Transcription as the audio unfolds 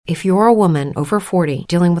If you're a woman over 40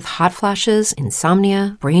 dealing with hot flashes,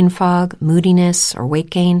 insomnia, brain fog, moodiness, or weight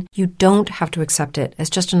gain, you don't have to accept it as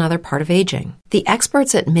just another part of aging. The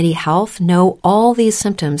experts at MIDI Health know all these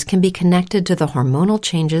symptoms can be connected to the hormonal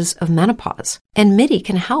changes of menopause. And MIDI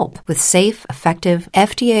can help with safe, effective,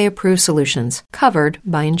 FDA-approved solutions covered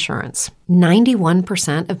by insurance.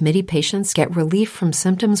 91% of MIDI patients get relief from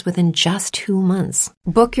symptoms within just 2 months.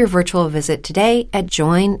 Book your virtual visit today at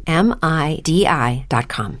joinmidi.com.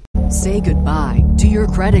 Say goodbye to your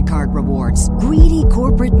credit card rewards. Greedy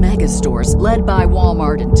corporate mega stores, led by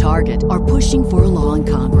Walmart and Target, are pushing for a law in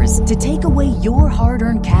Congress to take away your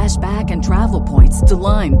hard-earned cash back and travel points to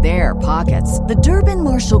line their pockets. The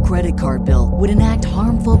Durbin-Marshall credit card bill would enact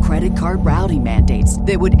harmful credit card routing mandates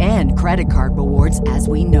that would end credit card rewards as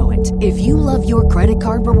we know it. If you love your credit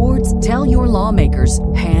card rewards, tell your lawmakers,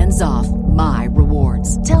 hands off my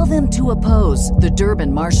rewards. Tell them to oppose the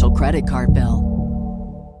Durbin-Marshall credit card bill.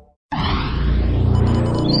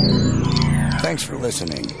 Thanks for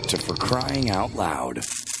listening to For Crying Out Loud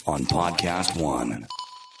on Podcast One.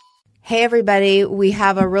 Hey, everybody. We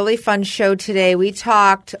have a really fun show today. We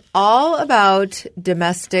talked all about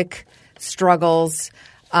domestic struggles.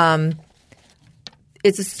 There's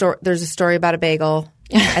a story about a bagel.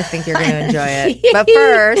 I think you're going to enjoy it. But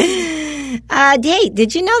first... hey,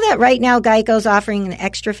 did you know that right now Geico's offering an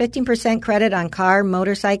extra 15% credit on car,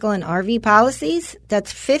 motorcycle, and RV policies?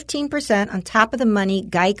 That's 15% on top of the money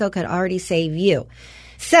Geico could already save you.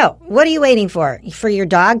 So, what are you waiting for? For your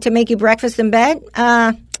dog to make you breakfast in bed?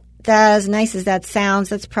 As nice as that sounds,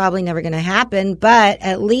 that's probably never going to happen, but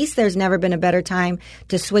at least there's never been a better time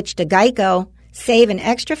to switch to Geico. Save an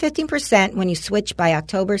extra 15% when you switch by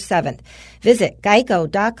October 7th. Visit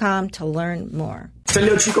geico.com to learn more. It's a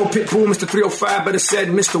little Chico Pitbull, Mr. 305, better said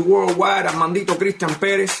Mr. Worldwide. I'm Mandito Cristian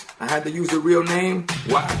Perez. I had to use the real name.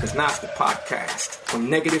 Why? Because now it's the podcast. From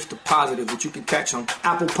negative to positive, which you can catch on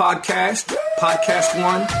Apple Podcast, Podcast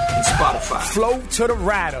One, and Spotify. Flow to the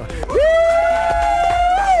rider.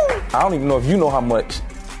 I don't even know if you know how much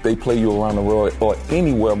they play you around the world or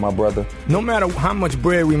anywhere, my brother. No matter how much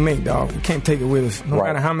bread we make, dog, we can't take it with us. No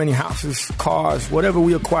matter how many houses, cars, whatever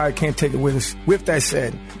we acquire, can't take it with us. With that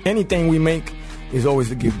said, anything we make is always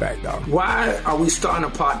to give back, dog. Why are we starting a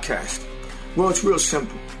podcast? Well, it's real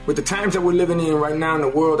simple. With the times that we're living in right now in the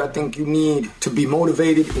world, I think you need to be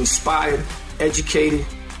motivated, inspired, educated,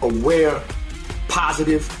 aware,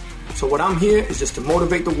 positive. So what I'm here is just to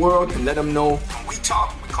motivate the world and let them know when we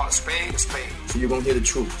talk, we call a spade a spade. So you're going to hear the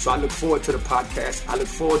truth. So I look forward to the podcast. I look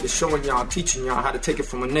forward to showing y'all, teaching y'all how to take it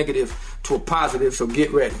from a negative to a positive. So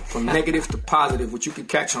get ready. From negative to positive, which you can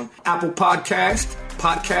catch on Apple Podcast,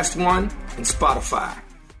 Podcast One, and Spotify.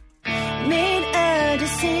 Made a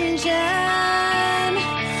decision.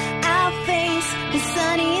 I'll face the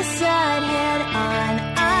sunny side head on.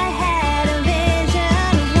 I had a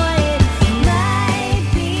vision of what it might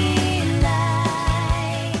be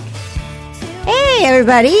like. Hey,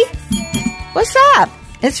 everybody. What's up?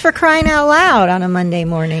 It's For Crying Out Loud on a Monday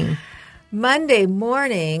morning. Monday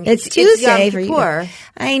morning. It's Tuesday Yom for Kippur. you.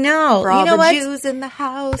 I know. For all you know the Jews in the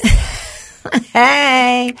house.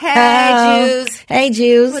 Hey. Hey, Jews. Hey,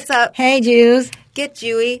 Jews. What's up? Hey, Jews. Get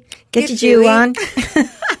Jewy. Get your Jew on.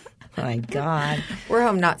 Oh, my God. We're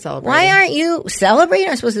home not celebrating. Why aren't you celebrating?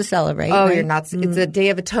 You're supposed to celebrate. Oh, right? you're not. It's a day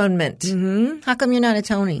of atonement. Mm-hmm. How come you're not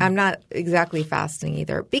atoning? I'm not exactly fasting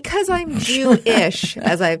either. Because I'm Jewish,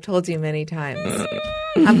 as I've told you many times.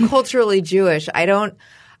 I'm culturally Jewish.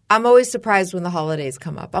 I'm always surprised when the holidays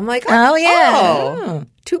come up. I'm like, oh yeah. Oh,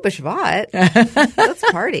 Tu B'Shvat.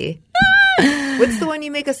 Let's party. What's the one you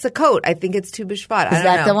make a Sukkot? I think it's Tu B'Shvat. Is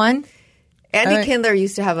that the one? Andy Kindler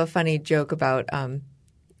used to have a funny joke about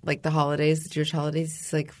like the holidays, the Jewish holidays.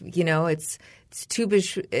 It's like, you know, it's Tu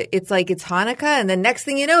B'Shvat. It's like it's Hanukkah, and then next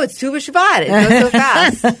thing you know, it's Tu B'Shvat. It goes so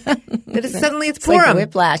fast that suddenly it's Purim. Like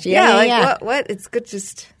whiplash. Yeah. What? It's good.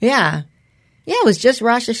 Just yeah. It was just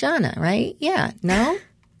Rosh Hashanah, right? Yeah. No,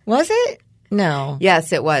 was it? No.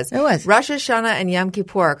 Yes, it was. It was. Rosh Hashanah and Yom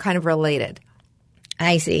Kippur are kind of related.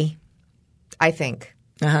 I see. I think.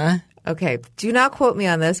 Uh-huh. Okay. Do not quote me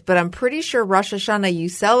on this, but I'm pretty sure Rosh Hashanah you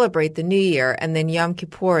celebrate the New Year, and then Yom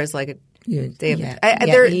Kippur is like a day of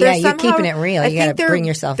you're keeping it real. You got to bring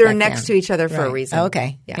yourself They're back next down. to each other for a Right. reason.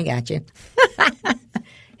 Okay. Yeah. I got you.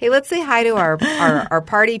 Hey, let's say hi to our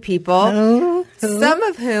party people, some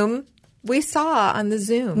of whom we saw on the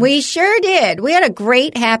Zoom. We sure did. We had a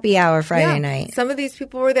great happy hour Friday night. Some of these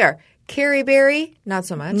people were there. Carrie Berry, not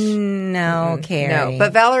so much. No, Carrie. No,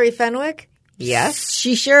 but Valerie Fenwick, yes.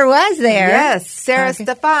 She sure was there. Yes. Sarah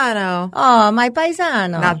Stefano. Oh, my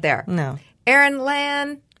paisano. Not there. No. Aaron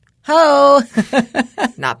Lan. Ho.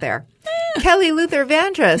 Not there. Kelly Luther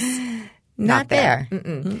Vandross. Not there.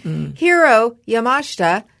 Hiro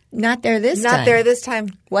Yamashita. Not there this time. Not there this time.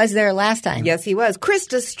 Was there last time? Yes, he was.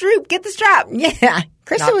 Krista Stroop, get the strap. Yeah.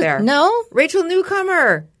 Krista Not was there. No. Rachel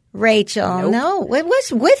Newcomer. Rachel. Nope. No. It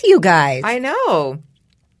was with you guys. I know.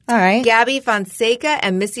 All right. Gabby Fonseca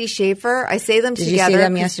and Missy Schaefer. I say them Did together. you see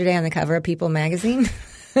them yesterday on the cover of People magazine?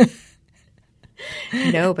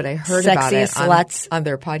 No, but I heard about it Sexiest sluts on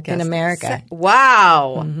their podcast. in America.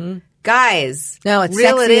 Wow. Guys, No, it's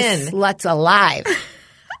reel it Sexiest in. Sluts Alive.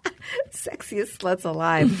 Sexiest sluts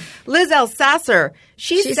alive. Liz Elsasser.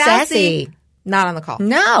 She's sassy. Not on the call.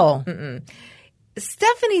 No.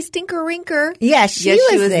 Stephanie Stinker-Rinker. Yes, she was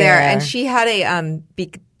there. there. And she had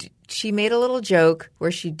she made a little joke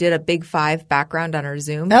where she did a Big Five background on her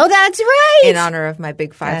Zoom Oh, that's right. in honor of my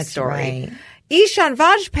Big Five That's story. right. Ishan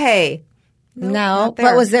Vajpayee. No, not there.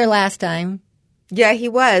 but was there last time? Yeah, he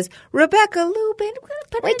was. Rebecca Lubin.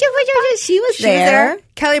 She was She there. was there.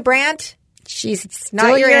 Kelly Brandt. She's still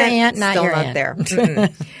Not your aunt, not Still your not aunt. there.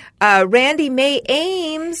 Mm-mm. Randy May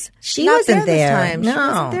Ames. She not wasn't there. there. This time. She No.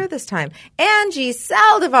 wasn't there this time. Angie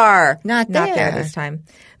Saldivar. Not there there. this time.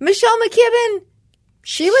 Michelle McKibben.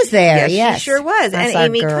 She was there, Yes, yes. she sure was. That's And our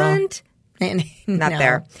Amy girl. Cunt. Not No.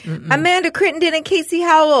 there. Amanda Crittenden and Casey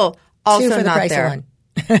Howell. Also Two for the not price there. of one.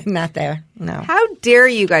 Not there. No. How dare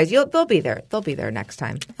you guys? They'll be there. They'll be there next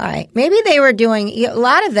time. All right. Maybe they were doing. A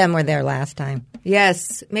lot of them were there last time.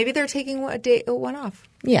 Yes. Maybe they're taking one off.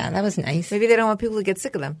 Yeah, that was nice. Maybe they don't want people to get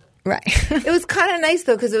sick of them. Right. It was kind of nice,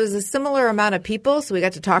 though, because it was a similar amount of people, so we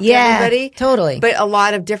got to talk to Yeah, everybody. totally. But a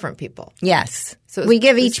lot of different people. Yes. So we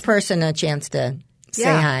give it's- each person a chance to say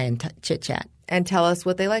Yeah. hi and chit chat. And tell us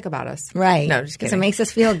what they like about us. Right. No, just 'Cause kidding. it makes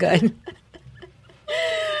us feel good.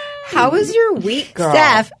 How was your week, girl?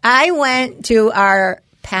 Steph, I went to our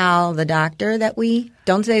pal, the doctor that we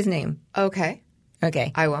don't say his name. Okay.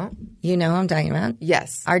 Okay. I won't. You know who I'm talking about?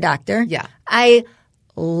 Yes. Our doctor. Yeah. I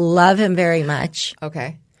love him very much.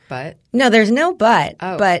 Okay. But No, there's no but.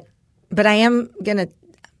 Oh. But I am going to.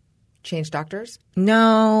 change doctors?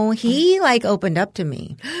 No, he opened up to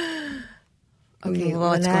me. Okay.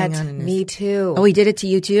 What's Lynette, going on in this? me too. Oh, he did it to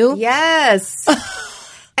you too? Yes.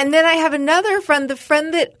 And then I have another friend, the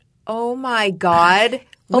friend that, oh my God.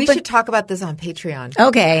 We Open- should talk about this on Patreon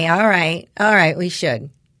Okay. All right. All right. We should.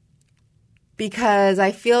 because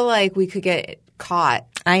I feel like we could get caught.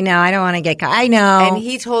 I know. I don't want to get caught. I know. And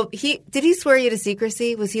did he swear you to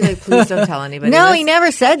secrecy? Was he like, please don't tell anybody? No, this? he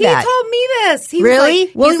never said He that. told me this. He Really? Was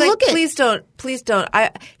like, Well, he's like, look at- please don't.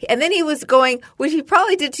 And then he was going, which he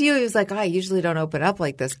probably did to you. He was like, I usually don't open up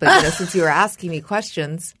like this, but since you were asking me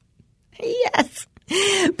questions. Yes.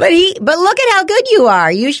 But look at how good you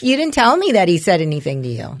are. You didn't tell me that he said anything to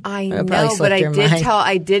you. I It know, probably but slipped I your did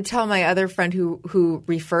mind. tell my other friend who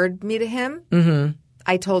referred me to him. Mm-hmm.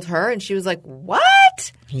 I told her, and she was like,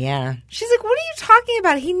 "What?" Yeah. She's like, "What are you talking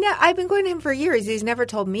about? I've been going to him for years. He's never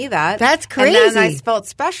told me that. That's And then I crazy. felt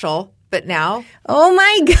special, but now, Oh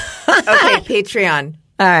my God. okay, Patreon,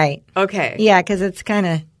 All right. okay, Yeah, because it's kind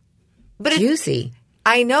of but juicy.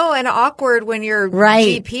 I know, and awkward when your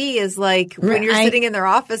Right. GP is like when you're Right. sitting in their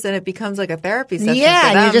office and it becomes like a therapy session. Yeah, for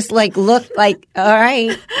and them. you just look like, all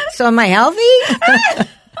right. So am I healthy?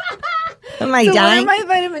 Am I So dying? what are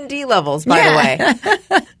my vitamin D levels, by Yeah. the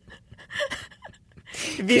way?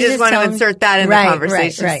 If you just just want to tell 'em- insert that in Right, the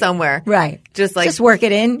conversation right. somewhere. Right. Just work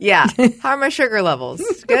it in. Yeah. How are my sugar levels?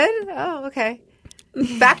 Good? Oh, okay.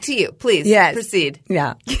 Back to you, please. Yes. Proceed.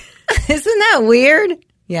 Yeah. Isn't that weird?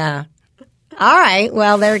 Yeah. All right.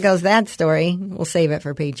 Well, there goes that story. We'll save it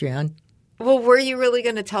for Patreon. Well, were you really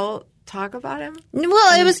going to talk about him?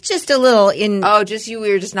 Well, it was just a little in. Oh, just you.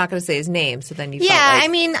 We were just not going to say his name, so then you. yeah, felt like, I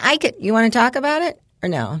mean, I could. You want to talk about it or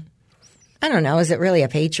no? I don't know. Is it really a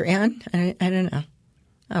Patreon? I don't know.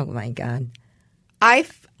 Oh my God. Let's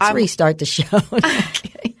restart the show.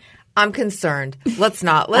 I'm concerned. Let's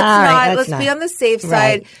not. Let's All not. right, let's let's be not. on the safe side.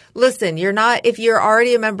 Right. Listen, you're not. If you're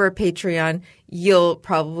already a member of Patreon, you'll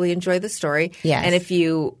probably enjoy the story. Yes. And if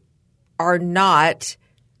you are not,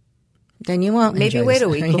 Then you won't. maybe enjoy wait the a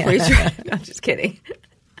week story. before you try. No, I'm just kidding.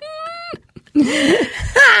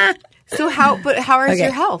 So how is Okay.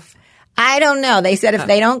 your health? I don't know. They said if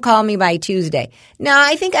they don't call me by Tuesday. No,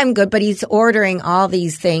 I think I'm good. But he's ordering all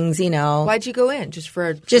these things. You know, Why'd you go in? Just for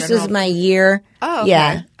a just general- as my year. Oh, okay.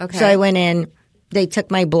 Yeah. Okay. So I went in. They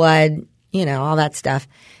took my blood. You know, all that stuff.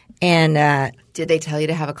 And Did they tell you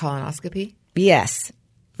to have a colonoscopy? yes.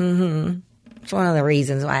 Mm-hmm. It's one of the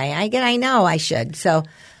reasons why I know I should. So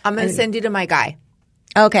I'm going to send you to my guy.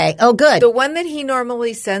 okay. Oh, good. The one that he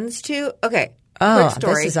normally sends to. Okay. Oh, quick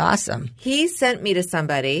story. this is awesome. He sent me to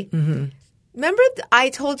somebody. Mm-hmm. Remember, I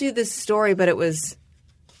told you this story, but it was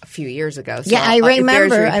a few years ago. So Yeah, I it bears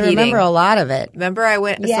remember. I repeating. remember a lot of it. Remember, I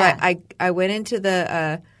went. Yeah. So I went into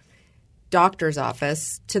the doctor's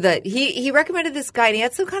office to the. He recommended this guy, and he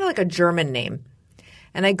had some kind of like a German name.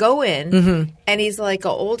 And I go in, and he's like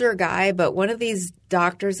an older guy, but one of these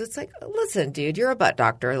doctors. It's like, listen, dude, you're a butt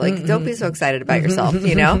doctor. Like, don't be so excited about yourself.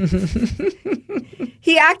 You know.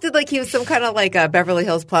 He acted like he was some kind of like a Beverly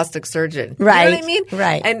Hills plastic surgeon. Right. You know what I mean?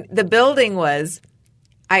 Right. And the building was.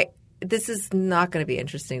 This is not going to be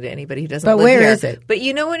interesting to anybody who doesn't But live where here. is it? But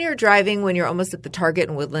you know when you're driving, when you're almost at the Target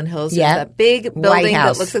in Woodland Hills, Yeah. there's that big building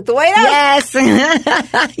House. that looks like the White House.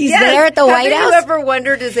 Yes. He's Yes. there at the White House. Have you ever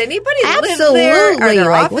wondered, does anybody live there? Absolutely. Are there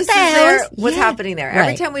Like, what offices the hell there? is- What's yeah. happening there? Every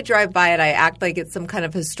Right. time we drive by it, I act like it's some kind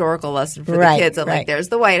of historical lesson for Right, the kids. I'm right. like, there's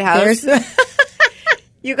the White House. There's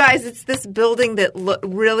You guys, it's this building that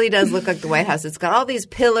really does look like the White House. It's got all these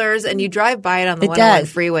pillars, and you drive by it on the It 101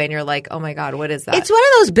 does. freeway, and you're like, oh my God, what is that? It's one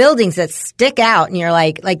of those buildings that stick out, and you're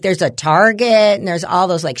like there's a Target, and there's all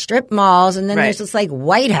those like strip malls, and then Right. there's this like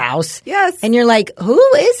White House. Yes. And you're like, who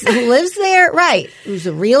lives there? Right. Who's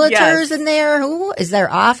the realtors Yes. in there? Who is there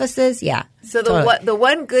offices? Yeah. So the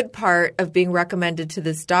one good part of being recommended to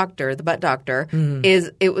this doctor, the butt doctor,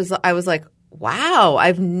 is I was like, wow,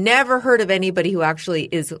 I've never heard of anybody who actually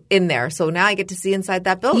is in there. So now I get to see inside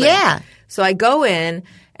that building. Yeah. So I go in,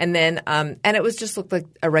 and then and it was just looked like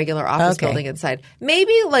a regular office Okay. building inside.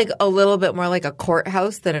 Maybe like a little bit more like a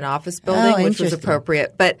courthouse than an office building, Oh, which was interesting.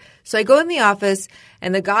 appropriate. But so I go in the office,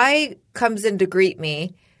 and the guy comes in to greet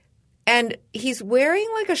me, and he's wearing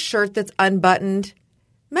like a shirt that's unbuttoned.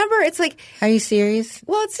 Remember, it's like Are you serious?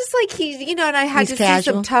 well, it's just like and I had He's to see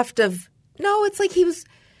casual? some tuft of. No, it's like he was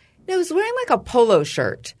wearing like a polo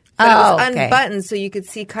shirt, but Oh, it was okay. unbuttoned, so you could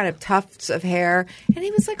see kind of tufts of hair. And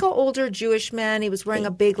he was like an older Jewish man. He was wearing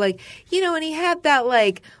a big and he had that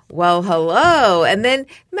like, well, hello. And then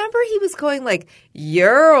remember, he was going like,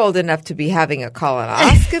 "You're old enough to be having a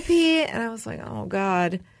colonoscopy," and I was like, "Oh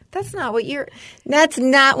God." That's not what That's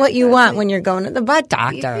not what you want when you're going to the butt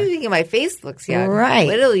you're doctor. thinking my face looks young. Right.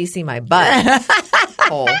 Wait till you see my butt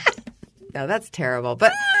hole. No, that's terrible.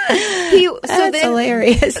 But That's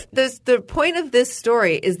hilarious. The point of this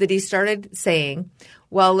story is that he started saying,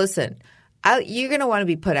 well, listen, you're going to want to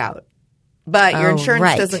be put out, but your Oh, insurance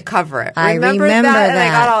right. doesn't cover it. I remember remember that? And I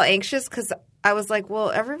that. got all anxious because I was like,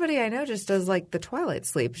 well, everybody I know just does like the twilight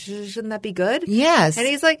sleep. Shouldn't that be good? Yes. And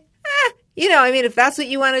he's like, if that's what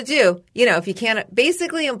you want to do, if you can't,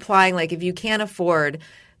 basically implying like if you can't afford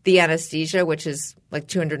the anesthesia, which is like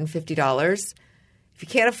 $250, if you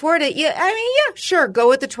can't afford it, sure, go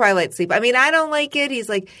with the twilight sleep. I mean, I don't like it. He's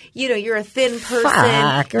like, you're a thin person.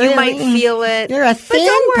 Fuck, you really? might feel it. You're a But thin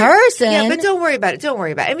don't worry. person? Yeah, but don't worry about it. Don't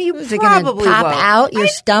worry about it. I mean, you Is it going to probably pop won't. out your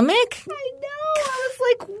stomach? I know. I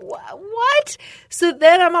was like, what? So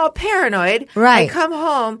then I'm all paranoid. Right. I come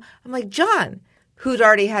home. I'm like, John, who'd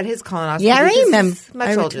already had his colonoscopy. Yeah, I because remember. He's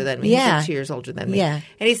much older than me. He's Yeah. like 2 years older than me. Yeah.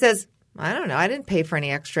 And he says, I don't know. I didn't pay for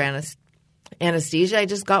any extra anesthesia. I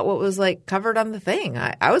just got what was like covered on the thing.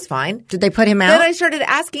 I was fine. Did they put him Then out? I started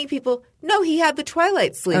asking people, no, he had the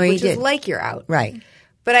twilight sleep, Oh, he which is did. like you're out. Right.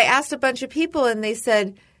 But I asked a bunch of people, and they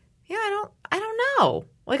said, yeah, I don't know.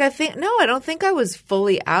 Like, I don't think I was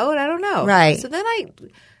fully out. I don't know. Right. So then I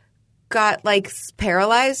got like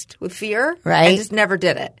paralyzed with fear. Right. I just never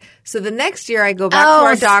did it. So the next year I go back to Oh,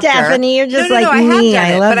 our doctor. Stephanie, you're just no, like I have me. done I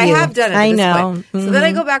it, love but I you. have done it. I at this know. point. So then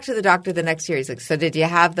I go back to the doctor the next year. He's like, so did you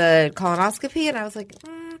have the colonoscopy? And I was like,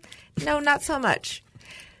 no, not so much.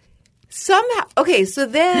 Somehow, okay, so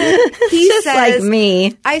then he Just says, like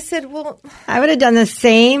me. I said, well, I would have done the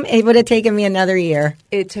same. It would have taken me another year.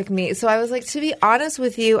 it took me. So I was like, to be honest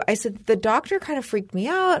with you, I said, the doctor kind of freaked me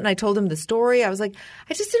out, and I told him the story. I was like,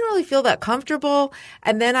 I just didn't really feel that comfortable.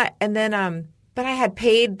 But I had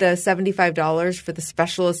paid the $75 for the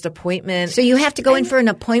specialist appointment. So you have to go in for an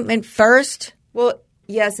appointment first? Well,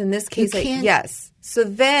 yes, in this case, can't- yes. So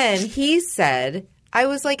then he said, I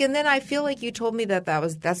was like, and then I feel like you told me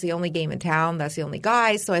that's the only game in town, that's the only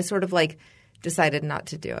guy. So I sort of like decided not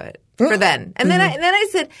to do it for then. And then I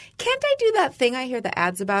said, can't I do that thing I hear the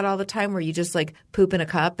ads about all the time where you just like poop in a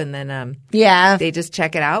cup and then Yeah. they just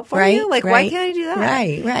check it out for Right, you? Like, why right, can't I do that?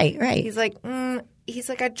 Right. He's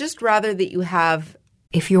like, I'd just rather that you have.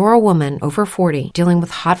 If you're a woman over 40 dealing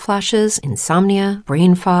with hot flashes, insomnia,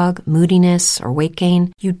 brain fog, moodiness, or weight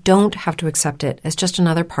gain, you don't have to accept it as just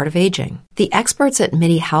another part of aging. The experts at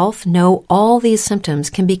MIDI Health know all these symptoms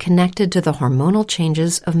can be connected to the hormonal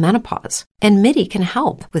changes of menopause. And MIDI can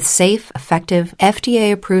help with safe, effective,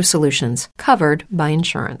 FDA-approved solutions covered by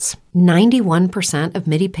insurance. 91% of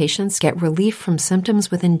MIDI patients get relief from symptoms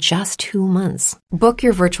within just 2 months. Book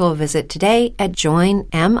your virtual visit today at joinmidi.com.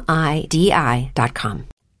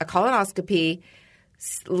 a colonoscopy.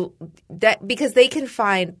 That because they can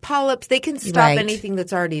find polyps, they can stop Right. anything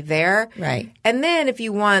that's already there. Right. And then if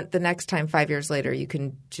you want the next time 5 years later, you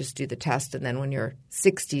can just do the test, and then when you're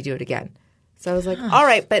 60, do it again. So I was like, all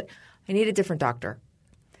right, but I need a different doctor.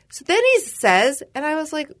 So then he says, and I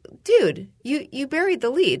was like, dude, you buried the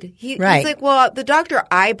lead. He's Right. like, well, the doctor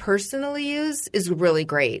I personally use is really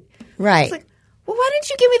great. I Right. was like, well, why didn't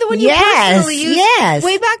you give me the one you Yes, personally used yes.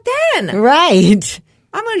 way back then? Right.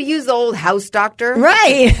 I'm going to use the old house doctor.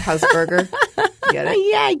 Right. House burger. Get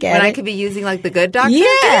it? Yeah, I get When it. I could be using like the good doctor.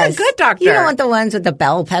 Yes. Give me the good doctor. You don't want the ones with the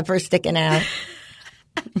bell pepper sticking out.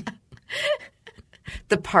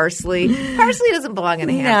 the parsley. Parsley doesn't belong in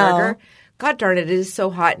a No. hamburger. God darn it. It is so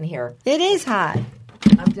hot in here. It is hot.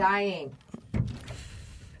 I'm dying.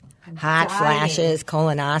 Hot dying. flashes,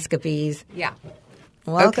 colonoscopies. Yeah.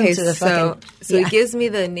 Welcome okay, to the so fucking. he gives me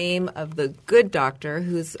the name of the good doctor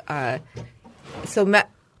who's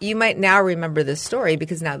you might now remember this story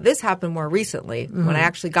because now this happened more recently when I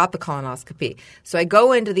actually got the colonoscopy. So I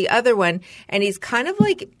go into the other one, and he's kind of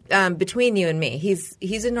like between you and me.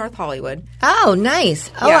 He's in North Hollywood. Oh, nice.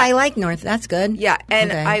 Oh, Yeah. I like North. That's good. Yeah, and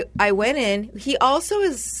Okay. I went in. He also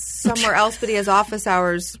is somewhere else, but he has office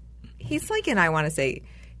hours. He's like in, I want to say,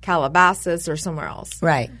 Calabasas or somewhere else.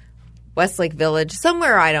 Right. Westlake Village,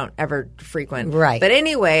 somewhere I don't ever frequent. Right. But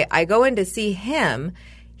anyway, I go in to see him.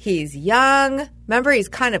 He's young. Remember, he's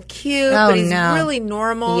kind of cute, Oh, but he's no. really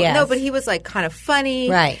normal. Yes. No, but he was like kind of funny.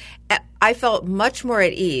 Right. I felt much more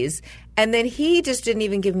at ease. And then he just didn't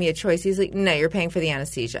even give me a choice. He's like, "No, you're paying for the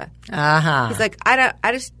anesthesia." Uh-huh. He's like, I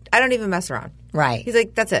don't even mess around." Right. He's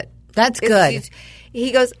like, "That's it. That's It's- good.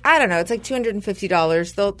 He goes, "I don't know. It's like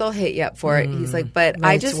 $250. They'll hit you up for it." He's like, "But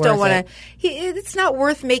I it's just don't worth want to. It's not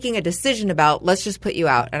worth making a decision about. Let's just put you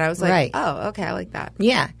out." And I was like, Right. "Oh, okay. I like that."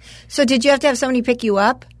 Yeah. So did you have to have somebody pick you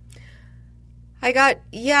up? I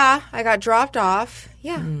got dropped off.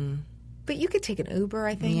 Yeah. But you could take an Uber,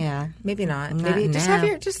 I think. Yeah. Maybe not. Not Maybe just now.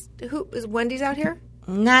 have who is Wendy's out here?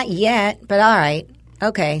 Not yet, but all right.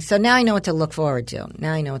 Okay. So now I know what to look forward to.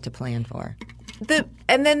 Now I know what to plan for.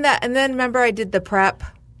 And then remember I did the prep,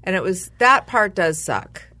 and it was that part does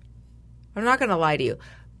suck. I'm not going to lie to you,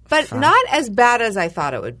 but not as bad as I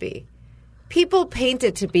thought it would be. People paint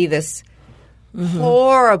it to be this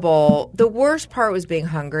horrible. The worst part was being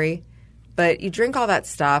hungry, but you drink all that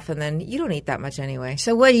stuff, and then you don't eat that much anyway.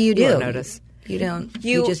 So what do you do? You don't notice. You don't.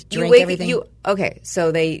 You just drink wake- everything. Okay,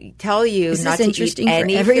 so they tell you Is not this to interesting eat for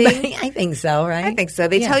anything. everybody? I think so. Right? I think so.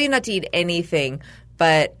 They Yeah. tell you not to eat anything,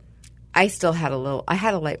 but I still had I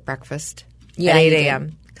had a light breakfast Yeah, at you 8 did.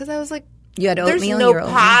 a.m. because I was like, You had there's oatmeal, no your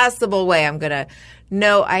oatmeal? possible way I'm going to.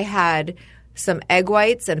 No, I had some egg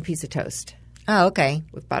whites and a piece of toast Oh, okay.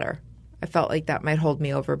 with butter. I felt like that might hold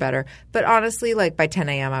me over better. But honestly, like by 10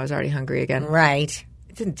 a.m., I was already hungry again. Right.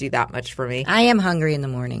 It didn't do that much for me. I am hungry in the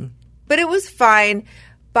morning. But it was fine.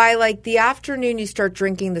 By like the afternoon, you start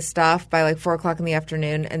drinking the stuff by like 4 o'clock in the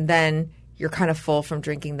afternoon, and then you're kind of full from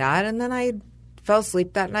drinking that. And then I fell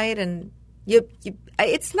asleep that night, and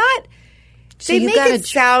it's not. So They you make gotta it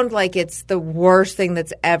sound like it's the worst thing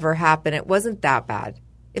that's ever happened. It wasn't that bad.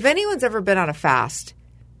 If anyone's ever been on a fast,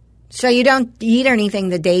 So you don't eat anything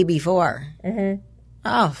the day before. Mm-hmm.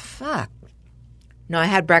 Oh fuck! no, I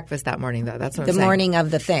had breakfast that morning though. That's what The I'm saying. morning of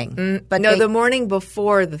the thing. But no, the morning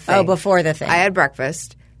before the thing. Oh, before the thing. I had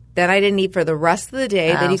breakfast. Then I didn't eat for the rest of the day.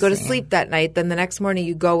 Then I'll you go to see. sleep that night. Then the next morning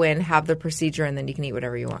you go in, have the procedure, and then you can eat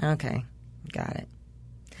whatever you want. Okay, got it.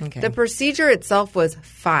 Okay, The procedure itself was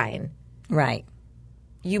fine. right.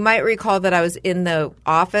 You might recall that I was in the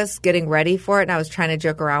office getting ready for it, and I was trying to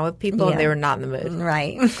joke around with people, Yeah. and they were not in the mood.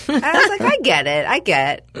 Right. And I was like, I get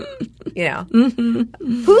it. You know.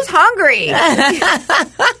 Mm-hmm. Who's hungry?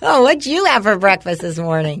 Oh, what'd you have for breakfast this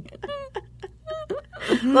morning?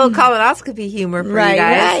 Little colonoscopy humor for Right, you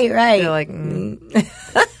guys. right. They're like,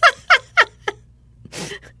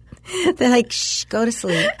 They're like, shh, go to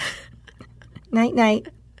sleep. Night, night.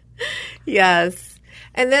 yes.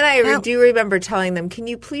 And then I Now- do remember telling them, can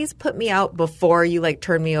you please put me out before you like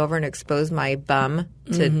turn me over and expose my bum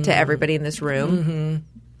to everybody in this room?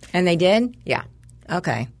 And they did? Yeah.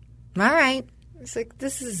 Okay. All right. It's like,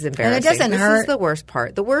 this is embarrassing. doesn't this hurt. is the worst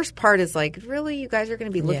part. The worst part is like, really, you guys are going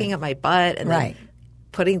to be looking at my butt and Right. then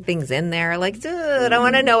putting things in there? Like, dude, I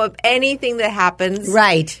want to know of anything that happens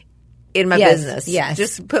Right. in my Yes, business. yes.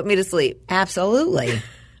 Just put me to sleep. Absolutely.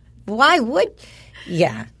 Why would?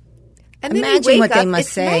 Yeah. And then Imagine you wake what they up, must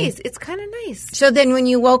it's say. nice. It's kind of nice. So then when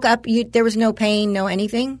you woke up, there was no pain, no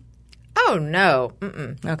anything? Oh, no.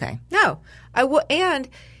 Mm-mm. Okay. No. And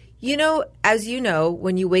You know, as you know,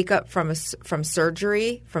 when you wake up from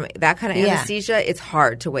surgery, from that kind of anesthesia, it's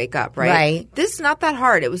hard to wake up, right? Right. This is not that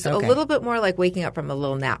hard. It was a Okay. little bit more like waking up from a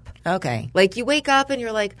little nap. Okay. Like you wake up and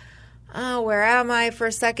you're like, oh, where am I for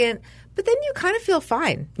a second? But then you kind of feel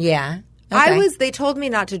fine. Yeah. Okay. They told me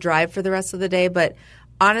not to drive for the rest of the day, but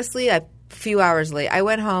honestly, a few hours late. I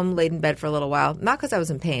went home, laid in bed for a little while, not because I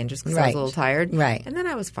was in pain, just because I was Right. a little tired. Right. And then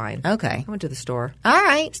I was fine. Okay. I went to the store. All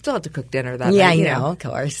right. Still had to cook dinner that Yeah, night. I you know. Of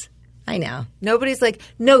course. I know. Nobody's like,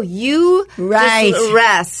 no, you Right. just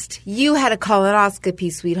rest. You had a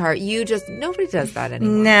colonoscopy, sweetheart. Nobody does that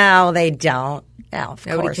anymore. No, they don't. No, of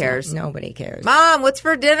Nobody course cares. not. Nobody cares. Mom, what's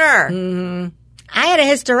for dinner? I had a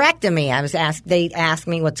hysterectomy. They asked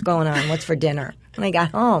me what's going on, what's for dinner. When I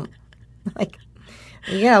got home, like,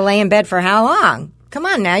 you gotta lay in bed for how long? Come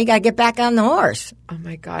on now, you gotta get back on the horse. Oh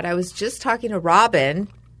my God. I was just talking to Robin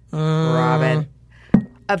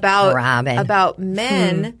about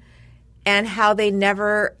men and how they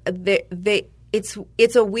never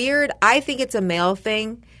it's a weird, I think it's a male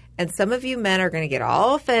thing, and some of you men are going to get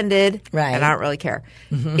all offended, Right. and I don't really care.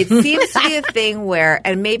 It seems to be a thing where,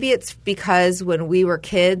 and maybe it's because when we were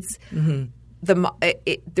kids,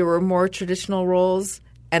 there were more traditional roles,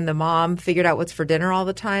 and the mom figured out what's for dinner all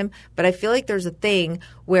the time. But I feel like there's a thing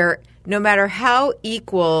where no matter how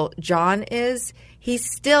equal John is, he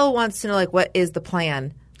still wants to know, like, what is the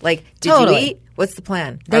plan? Like, did Totally. you eat? What's the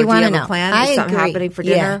plan? They Or do want you to have know. a plan? I Is something agree. happening for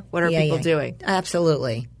dinner? Yeah. What are Yeah, people yeah. doing?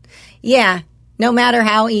 Absolutely. Yeah. No matter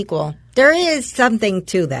how equal, there is something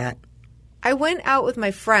to that. I went out with my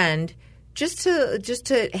friend just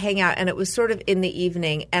to hang out, and it was sort of in the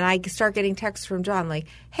evening, and I start getting texts from John like,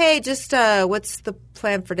 hey, just what's the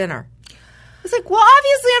plan for dinner? I was like, well,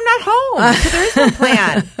 obviously I'm not home, so there is no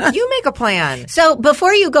plan. You make a plan. So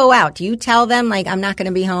before you go out, do you tell them, like, I'm not going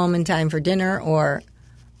to be home in time for dinner, or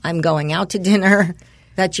I'm going out to dinner?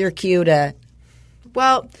 That's your cue to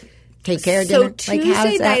Well, take care of so dinner? Like, how Tuesday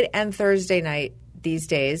does that- night and Thursday night these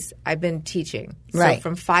days, I've been teaching. Right. So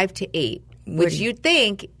from 5 to 8, which you'd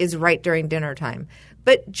think is right during dinner time.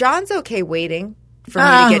 But John's okay waiting for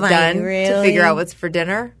me to get done to really? figure out what's for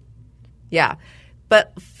dinner. Yeah.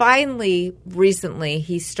 But finally, recently,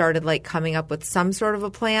 he started like coming up with some sort of a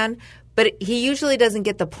plan. But he usually doesn't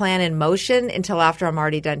get the plan in motion until after I'm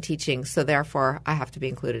already done teaching. So therefore, I have to be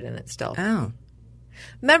included in it still. Oh.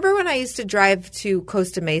 Remember when I used to drive to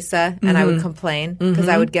Costa Mesa and I would complain because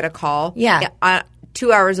I would get a call? Yeah.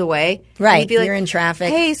 2 hours away. Right. And he'd be like, You're in traffic.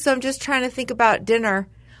 Hey, so I'm just trying to think about dinner.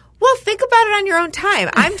 Well, think about it on your own time.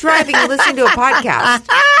 I'm driving and listening to a podcast.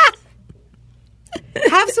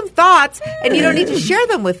 Have some thoughts, and you don't need to share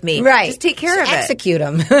them with me. Right. Just take care of it. Execute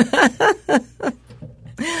them.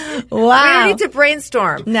 We Wow. don't need to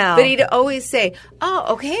brainstorm. No. But he'd always say,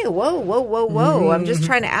 oh, okay, whoa. I'm just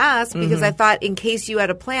trying to ask because I thought in case you had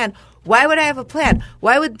a plan. Why would I have a plan?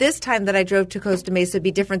 Why would this time that I drove to Costa Mesa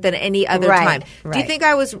be different than any other Right, time? right.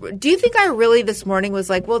 Do you think I really this morning was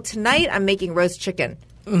like, well, tonight I'm making roast chicken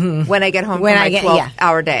when I get home from my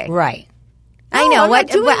 12-hour day? Right. No, I know I'm what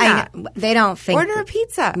not doing that. they don't think. Order a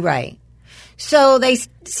pizza. Right. So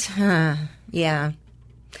yeah.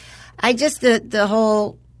 I just the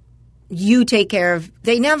whole you take care of.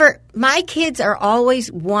 My kids are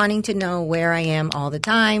always wanting to know where I am all the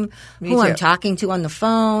time, who I'm too. talking to on the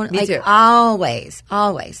phone. Me too. Always,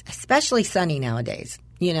 especially Sunny nowadays,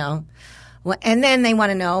 you know. And then they want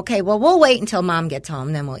to know, okay, well, we'll wait until Mom gets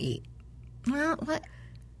home, then we'll eat. Well, what?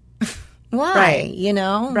 Why? Right. You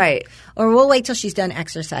know? Right. Or we'll wait till she's done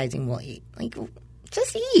exercising, we'll eat. Like,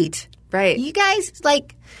 just eat. Right. You guys,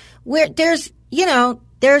 like,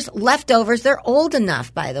 there's leftovers. They're old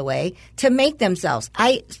enough, by the way, to make themselves.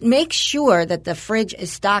 I make sure that the fridge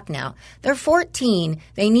is stocked now. They're 14.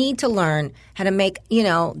 They need to learn how to make,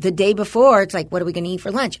 the day before, it's like, what are we going to eat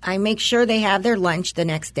for lunch? I make sure they have their lunch the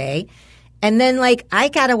next day. And then, I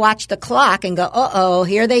got to watch the clock and go, uh-oh,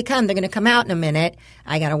 here they come. They're going to come out in a minute.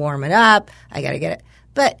 I got to warm it up. I got to get it.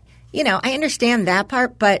 But, I understand that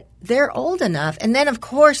part, but they're old enough. And then, of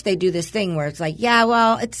course, they do this thing where it's like, yeah,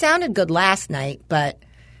 well, it sounded good last night, but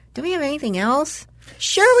do we have anything else?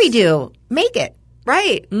 Sure we do. Make it.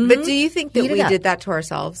 Right. But do you think that Heat it we up. did that to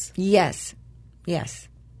ourselves? Yes.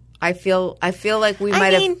 I feel like we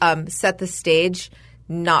might have set the stage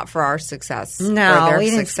not for our success. or No, their we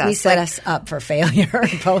didn't. success. We set us up for failure,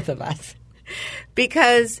 both of us.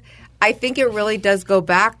 Because I think it really does go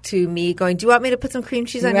back to me going, do you want me to put some cream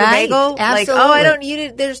cheese on your Right, bagel? absolutely. Like, I don't need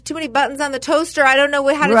it. There's too many buttons on the toaster. I don't know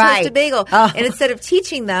how to Right. toast a bagel. Oh. And instead of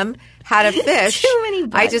teaching them how to fish, Too many I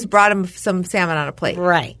buttons. just brought them some salmon on a plate.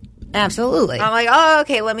 Right. Absolutely. I'm like, oh,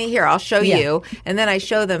 okay, I'll show Yeah. you. And then I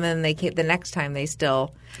show them, and the next time they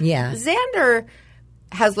still. Yeah. Xander,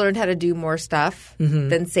 has learned how to do more stuff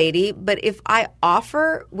than Sadie. But if I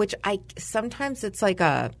offer, which sometimes it's like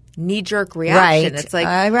a knee-jerk reaction. Right. It's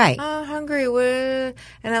like, right. Oh, hungry.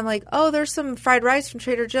 And I'm like, oh, there's some fried rice from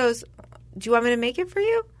Trader Joe's. Do you want me to make it for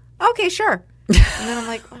you? Okay, sure. And then I'm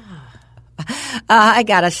like, oh. I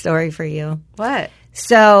got a story for you. What?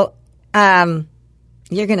 So,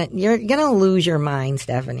 you're gonna lose your mind,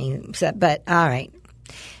 Stephanie. But all right.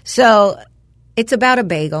 So, it's about a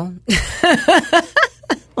bagel.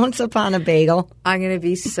 Once upon a bagel. I'm going to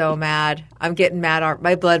be so mad. I'm getting mad.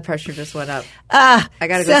 My blood pressure just went up. I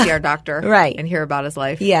got to go see our doctor. Right. And hear about his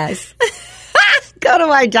life. Yes. Go to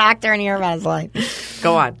our doctor and hear about his life.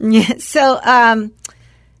 Go on. Yeah. So, all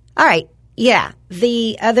right. Yeah.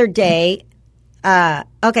 The other day,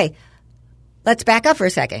 okay. Let's back up for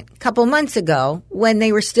a second. A couple months ago, when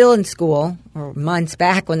they were still in school, or months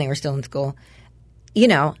back when they were still in school, I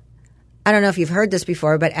don't know if you've heard this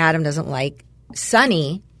before, but Adam doesn't like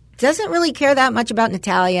Sonny. Doesn't really care that much about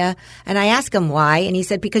Natalia. And I asked him why. And he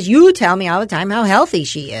said, because you tell me all the time how healthy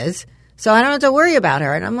she is. So I don't have to worry about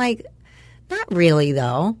her. And I'm like, not really,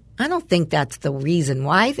 though. I don't think that's the reason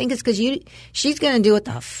why. I think it's because she's going to do what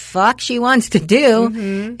the fuck she wants to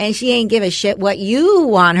do. And she ain't give a shit what you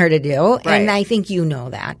want her to do. Right. And I think you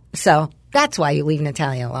know that. So that's why you leave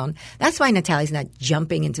Natalia alone. That's why Natalia's not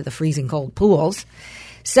jumping into the freezing cold pools.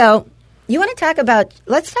 So you want to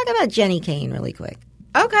let's talk about Jenny Kane really quick.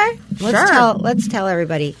 Okay. Let's tell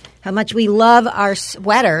everybody how much we love our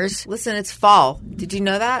sweaters. Listen, it's fall. Did you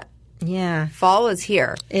know that? Yeah. Fall is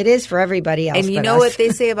here. It is for everybody else. And you but know us. what they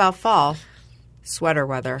say about fall? Sweater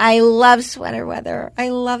weather. I love sweater weather. I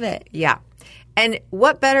love it. Yeah. And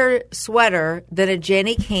what better sweater than a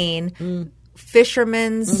Jenny Kane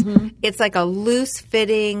fisherman's? It's like a loose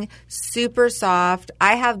fitting, super soft.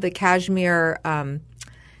 I have the cashmere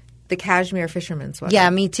fisherman's sweater. Yeah,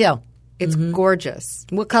 me too. It's gorgeous.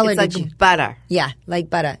 What color it's did like you? Butter. Yeah,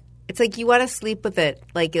 like butter. It's like you want to sleep with it,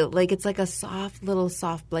 like it's like a soft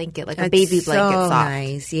blanket, like a It's baby blanket. so soft.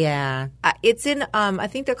 nice. Yeah. It's in. I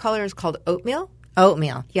think the color is called oatmeal.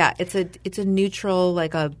 Oatmeal. Yeah, it's a neutral,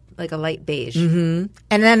 like a light beige. And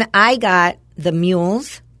then I got the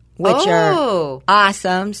mules, which are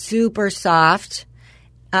awesome, super soft.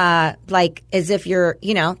 Like as if you're,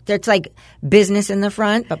 there's like business in the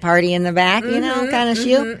front, but party in the back, kind of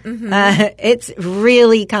shoe. It's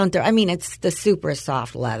really it's the super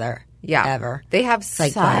soft leather ever. They have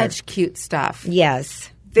like such butter. cute stuff. Yes.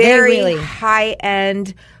 Very They really, high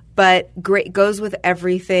end, but great, goes with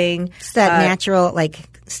everything. it's that natural, like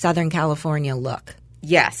Southern California look.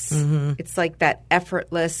 Yes. It's like that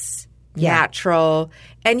effortless, natural.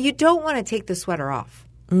 And you don't want to take the sweater off.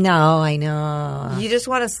 No, I know. You just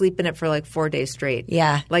want to sleep in it for like 4 days straight.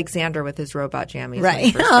 Yeah. Like Xander with his robot jammies. Right. When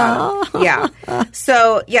he first got 'em. Yeah.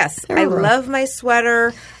 So, yes, I love my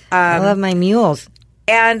sweater. I love my mules.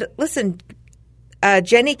 And listen,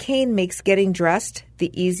 Jenny Kane makes getting dressed the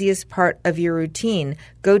easiest part of your routine.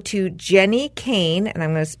 Go to Jenny Kane, and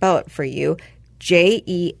I'm going to spell it for you,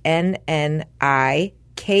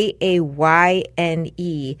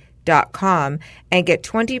 JenniKayne.com and get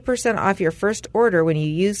 20% off your first order when you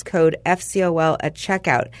use code FCOL at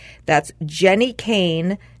checkout. That's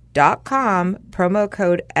JenniKayne.com, promo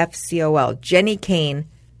code FCOL. Jenny Kane,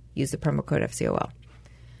 use the promo code FCOL.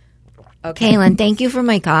 Okay. Kaylin, thank you for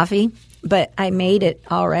my coffee, but I made it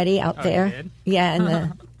already out there. You did? Yeah, and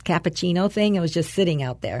the cappuccino thing, it was just sitting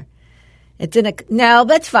out there. It's in a no,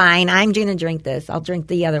 that's fine. I'm going to drink this. I'll drink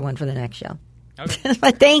the other one for the next show. Okay.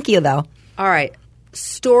 But thank you, though. All right.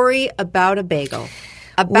 Story about a bagel.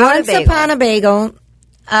 Once upon a bagel.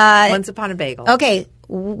 Once upon a bagel. Okay,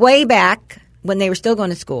 way back when they were still going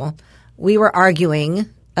to school, we were arguing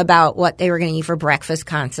about what they were going to eat for breakfast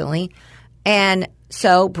constantly. And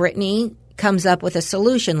so Brittany comes up with a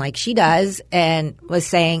solution like she does and was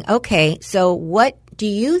saying, okay, so what do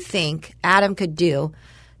you think Adam could do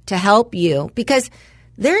to help you? Because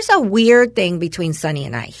there's a weird thing between Sonny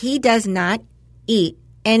and I. He does not eat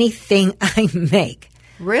anything I make.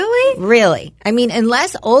 Really? Really. I mean,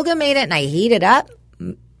 unless Olga made it and I heat it up,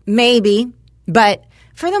 maybe. But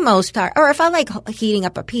for the most part, or if I like heating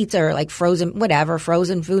up a pizza or like frozen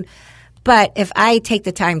food. But if I take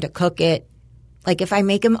the time to cook it, like if I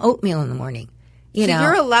make him oatmeal in the morning, So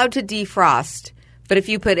you're allowed to defrost, but if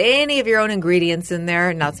you put any of your own ingredients in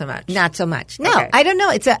there, not so much. Not so much. No, Okay. I don't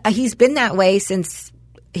know. He's been that way since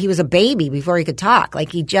he was a baby before he could talk.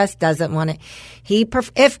 Like he just doesn't want to.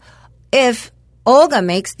 If Olga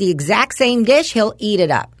makes the exact same dish, he'll eat it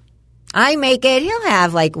up. I make it. He'll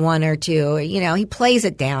have like one or two. He plays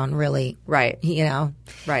it down really. Right.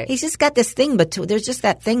 Right. He's just got this thing there's just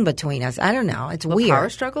that thing between us. I don't know. It's weird. Power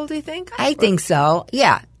struggle, do you think? I think so.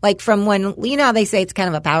 Yeah. Like from when, how they say it's kind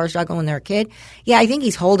of a power struggle when they're a kid? Yeah, I think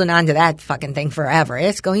he's holding on to that fucking thing forever.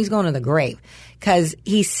 He's going to the grave because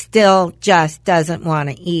he still just doesn't want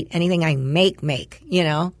to eat anything I make,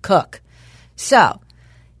 cook. So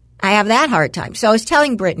I have that hard time. So I was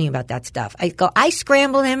telling Brittany about that stuff. I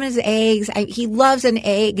scramble him his eggs. He loves an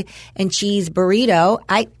egg and cheese burrito.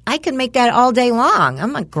 I can make that all day long.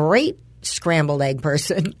 I'm a great scrambled egg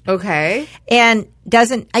person. Okay. And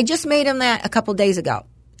I just made him that a couple days ago.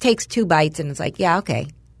 Takes 2 bites and it's like, yeah, okay,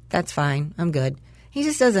 that's fine. I'm good. He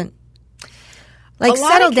just doesn't. Like,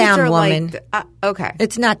 settle down, woman. Okay.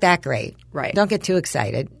 It's not that great. Right. Don't get too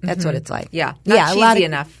excited. That's what it's like. Yeah. Not cheesy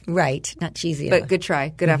enough. Right. Not cheesy but enough. Good try.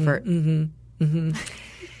 Good effort.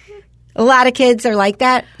 A lot of kids are like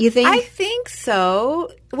that, you think? I think so.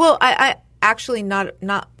 Well, I actually not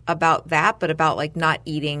about that, but about like not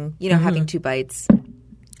eating, having 2 bites.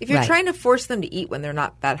 If you're trying to force them to eat when they're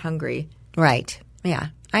not that hungry. Right. Yeah,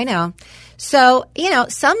 I know. So,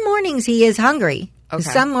 some mornings he is hungry. Okay.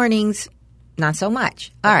 Some mornings not so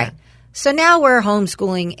much. All right. So now we're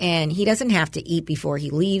homeschooling and he doesn't have to eat before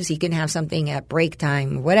he leaves. He can have something at break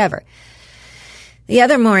time or whatever. The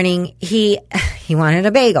other morning he wanted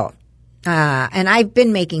a bagel. And I've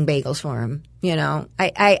been making bagels for him.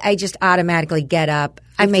 I just automatically get up.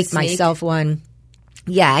 I make myself one.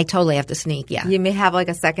 Yeah, I totally have to sneak. Yeah. You may have like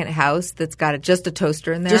a second house that's got just a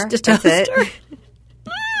toaster in there. Just a toaster. That's it.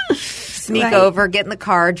 Sneak over, get in the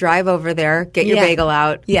car, drive over there, get your bagel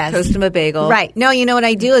out, toast him a bagel. Right. No, you know what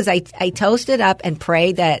I do is I toast it up and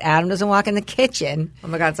pray that Adam doesn't walk in the kitchen. Oh,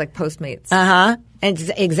 my God, it's like Postmates. Uh-huh.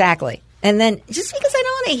 Exactly. And then just because I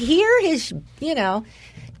don't want to hear his,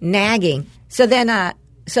 nagging. So then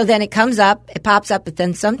it comes up, it pops up, but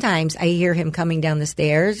then sometimes I hear him coming down the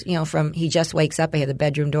stairs, he just wakes up, I hear the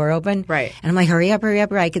bedroom door open. Right. And I'm like, hurry up.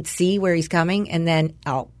 I could see where he's coming, and then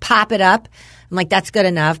I'll pop it up. I'm like, that's good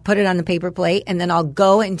enough. Put it on the paper plate, and then I'll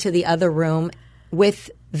go into the other room with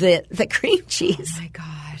the cream cheese. Oh, my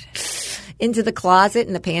God. Into the closet,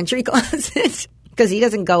 in the pantry closet. Because he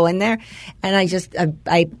doesn't go in there, and I just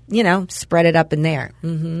spread it up in there.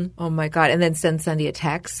 Mm-hmm. Oh my God! And then send Sunday a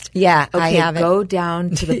text. Yeah, okay, I have go it.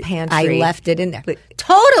 down to the pantry. I left it in there.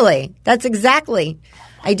 Totally, that's exactly.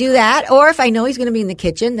 I do that, or if I know he's going to be in the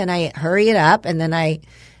kitchen, then I hurry it up and then I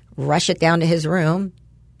rush it down to his room.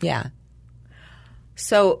 Yeah.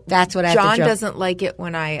 So that's what I. John have to doesn't like it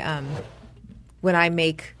when I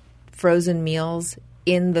make frozen meals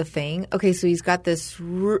in the thing. Okay, so he's got this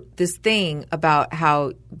thing about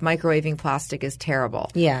how microwaving plastic is terrible.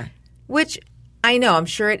 Yeah. Which I know, I'm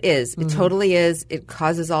sure it is. It totally is. It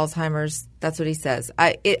causes Alzheimer's. That's what he says.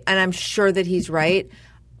 And I'm sure that he's right,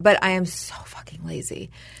 but I am so fucking lazy.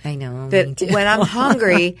 I know. That when I'm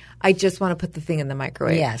hungry, I just want to put the thing in the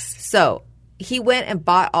microwave. Yes. So he went and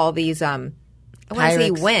bought all these when I say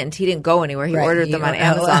he went, he didn't go anywhere. He ordered them on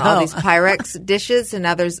Amazon, all these Pyrex dishes and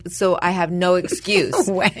others. So I have no excuse.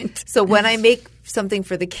 Went. So when I make something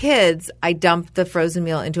for the kids, I dump the frozen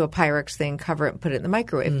meal into a Pyrex thing, cover it, and put it in the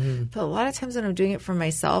microwave. Mm-hmm. But a lot of times when I'm doing it for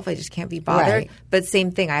myself, I just can't be bothered. Right. But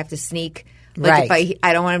same thing, I have to sneak. Like if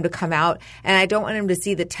I don't want him to come out, and I don't want him to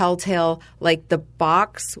see the telltale, like the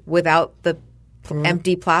box without the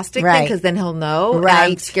empty plastic thing, because then he'll know. Right.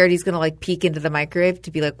 And I'm scared he's going to like peek into the microwave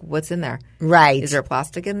to be like, what's in there? Right. Is there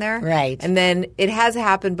plastic in there? Right. And then it has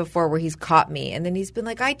happened before where he's caught me, and then he's been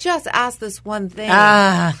like, I just asked this one thing.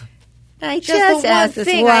 I just asked this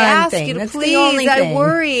one thing. I asked you to That's please. the only thing. I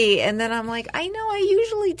worry. And then I'm like, I know I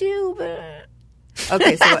usually do, but...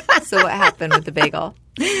 Okay, so what happened with the bagel?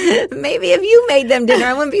 Maybe if you made them dinner,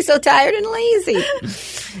 I wouldn't be so tired and lazy.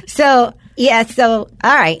 So all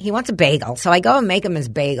right, he wants a bagel. So I go and make him his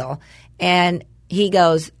bagel. And he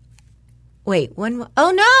goes, wait, sorry.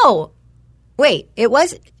 It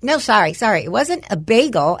wasn't a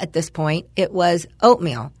bagel at this point. It was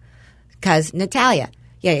oatmeal. Because Natalia,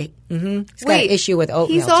 he's got an issue with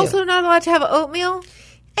oatmeal, he's also not allowed to have oatmeal?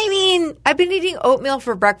 I mean, I've been eating oatmeal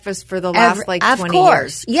for breakfast for the last 20 years. Of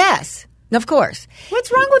course, yes. Of course. What's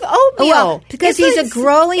wrong with oatmeal? Well, because he's a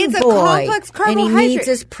growing boy. It's a complex carbohydrate. And he needs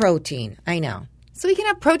his protein. I know. So he can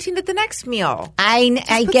have protein at the next meal. I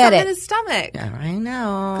put get it. in his stomach. I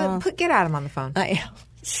know. Get Adam on the phone.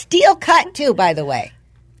 Steel cut, too, by the way.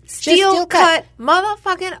 Steel cut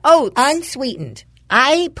motherfucking oats. Unsweetened.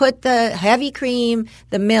 I put the heavy cream,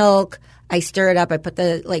 the milk, I stir it up. I put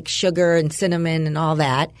the like sugar and cinnamon and all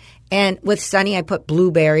that. And with Sunny, I put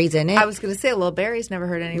blueberries in it. I was going to say little berries. Never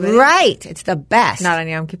heard anybody. Right. It's the best. Not on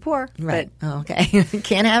Yom Kippur. Right. But Oh, okay.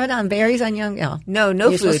 Can't have it on berries on Yom Kippur. no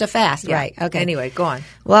You're food. supposed to fast. Yeah. Right. Okay. Anyway, go on.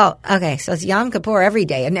 Well, okay. So it's Yom Kippur every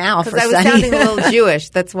day. And now for Because I was Sunny. sounding a little Jewish.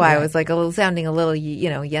 That's why I was like sounding a little,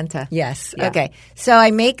 yenta. Yes. Yeah. Okay. So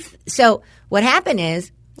so what happened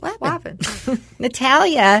is, what happened?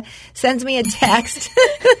 Natalia sends me a text.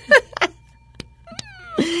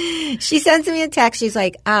 She sends me a text. She's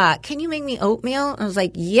like, can you make me oatmeal? I was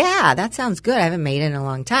like, yeah, that sounds good. I haven't made it in a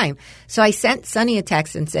long time. So I sent Sunny a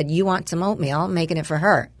text and said, you want some oatmeal? I'm making it for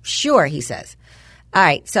her. Sure, he says. All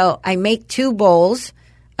right. So I make 2 bowls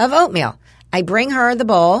of oatmeal. I bring her the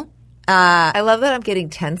bowl. I love that I'm getting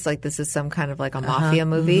tense like this is some kind of like a mafia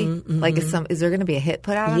movie. Like is there going to be a hit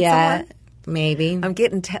put out on someone? Maybe. I'm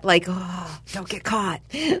getting don't get caught.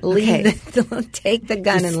 Take the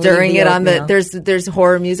gun and stirring leave it the on the oatmeal. there's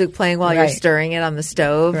horror music playing while you're Right. stirring it on the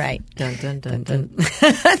stove. Right. Dun dun dun dun.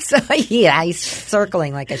 So yeah, he's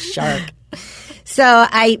circling like a shark. So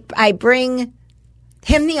I bring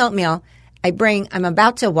him the oatmeal. I'm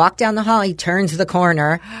about to walk down the hall. He turns the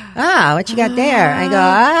corner. What you got there? I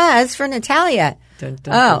go, it's for Natalia. Dun,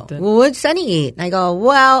 dun, dun, dun. Well, what'd Sunny eat? And I go,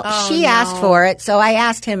 well, she asked for it. So I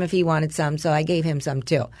asked him if he wanted some. So I gave him some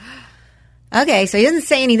too. Okay. So he doesn't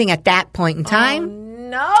say anything at that point in time.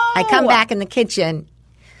 No. I come back in the kitchen.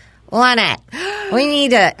 Lynette, we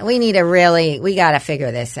got to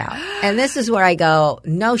figure this out. And this is where I go,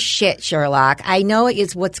 no shit, Sherlock. I know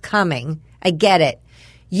it's what's coming. I get it.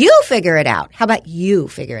 You figure it out. How about you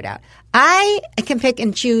figure it out? I can pick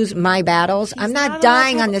and choose my battles. I'm not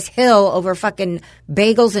dying on this hill over fucking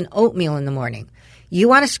bagels and oatmeal in the morning. You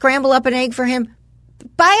want to scramble up an egg for him?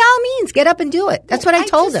 By all means, get up and do it. That's what I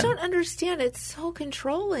told him. I just don't understand. It's so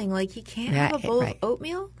controlling. Like he can't have a bowl of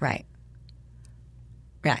oatmeal? Right.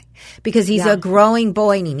 Because he's a growing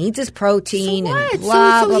boy and he needs his protein so and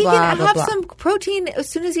blah, so blah, he blah, can blah, have blah. some protein as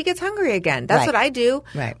soon as he gets hungry again. That's Right. what I do.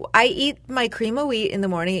 Right. I eat my cream of wheat in the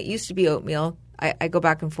morning. It used to be oatmeal. I go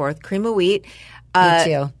back and forth. Cream of wheat. Me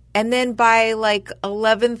too. And then by like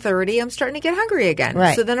 11:30, I'm starting to get hungry again.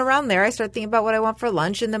 Right. So then around there, I start thinking about what I want for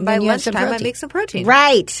lunch. And then by Then you have some lunchtime, I protein. make some protein.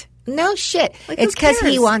 Right. No shit. Like, who it's because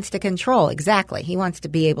he cares? wants to control. Exactly. He wants to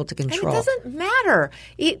be able to And control. it doesn't matter.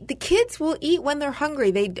 The kids will eat when they're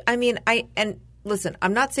hungry. Listen,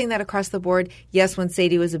 I'm not saying that across the board. Yes, when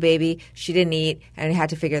Sadie was a baby, she didn't eat and had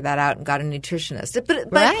to figure that out and got a nutritionist.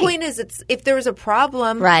 But my Right. point is, if there was a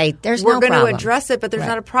problem, Right. There's we're no going to problem. address it. But there's Right.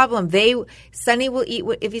 not a problem. Sonny will eat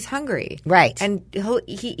if he's hungry, Right. And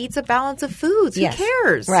he eats a balance of foods. Yes. Who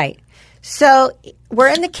cares? Right. So we're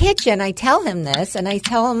in the kitchen. I tell him this, and I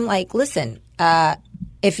tell him, like, listen,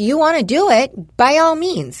 if you want to do it, by all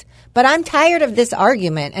means. But I'm tired of this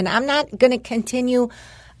argument, and I'm not going to continue.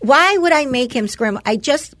 Why would I make him scramble? I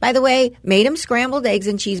just, by the way, made him scrambled eggs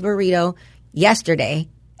and cheese burrito yesterday,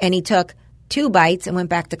 and he took 2 bites and went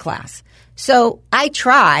back to class. So I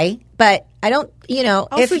try, but I don't,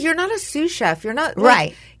 Also, you're not a sous chef. You're not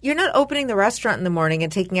Right. You're not opening the restaurant in the morning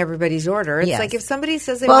and taking everybody's order. It's Yes. like if somebody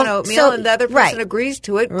says they Well, want oatmeal so- and the other person right. agrees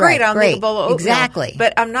to it, Right, great, I'll make a great. bowl of oatmeal. Exactly.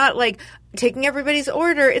 But I'm not like taking everybody's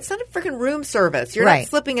order. It's not a freaking room service. You're Right. not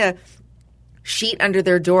slipping a sheet under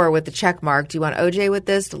their door with the check mark. Do you want OJ with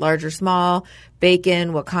this? Large or small?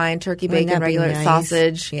 Bacon? What kind? Turkey Wouldn't bacon, that be regular nice?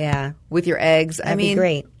 sausage? Yeah. With your eggs. That'd be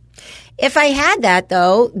great. If I had that,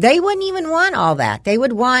 though, they wouldn't even want all that. They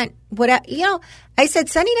would want what I said.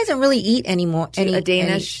 Sonny doesn't really eat anymore. Do you like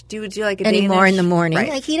a anymore Danish? in the morning? Right.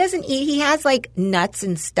 Like he doesn't eat. He has like nuts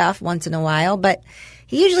and stuff once in a while, but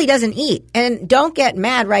he usually doesn't eat. And don't get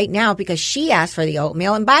mad right now because she asked for the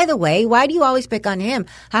oatmeal. And by the way, why do you always pick on him?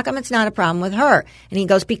 How come it's not a problem with her? And he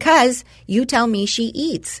goes, because you tell me she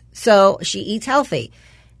eats, so she eats healthy.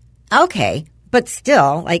 Okay. But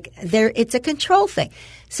still, like it's a control thing.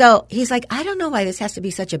 So he's like, I don't know why this has to be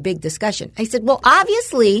such a big discussion. I said, well,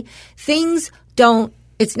 obviously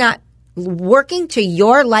it's not working to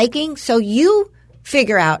your liking. So you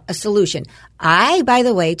figure out a solution. I, by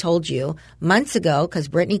the way, told you months ago, because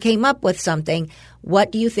Brittany came up with something, what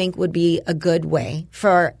do you think would be a good way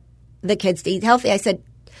for the kids to eat healthy? I said,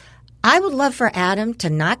 I would love for Adam to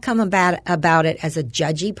not come about it as a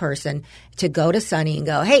judgy person, to go to Sonny and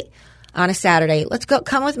go, hey, on a Saturday,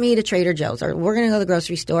 come with me to Trader Joe's, or we're going to go to the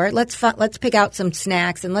grocery store. Let's pick out some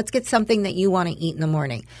snacks and let's get something that you want to eat in the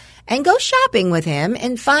morning, and go shopping with him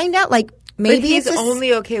and find out, like, maybe but he's it's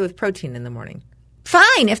only okay with protein in the morning.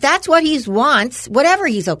 Fine, if that's what he wants, whatever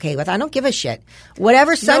he's okay with. I don't give a shit.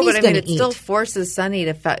 Whatever Sonny's going to eat. It still forces Sonny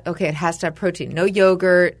to it has to have protein. No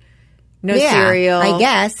yogurt, no cereal. I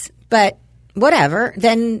guess, but whatever.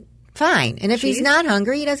 Then fine. And if he's not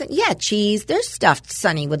hungry, he doesn't. Yeah, cheese. There's stuff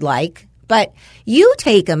Sonny would like. But you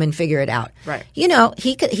take him and figure it out. Right. You know,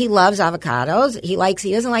 he loves avocados. He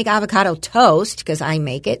doesn't like avocado toast because I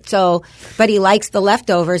make it. So, but he likes the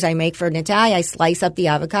leftovers I make for Natalia. I slice up the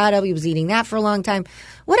avocado. He was eating that for a long time.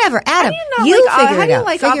 Whatever, Adam. How do you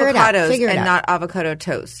like Figure it out. avocados Figure it and out. not avocado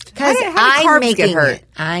toast? Because how do I'm carbs making get hurt? it.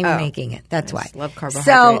 I'm making it. That's why. just love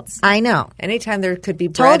carbohydrates. So I know. Anytime there could be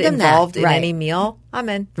bread him that. involved in Right. any meal, I'm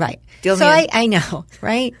in. Right. Deal so me in. I know,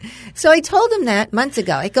 right? So I told him that months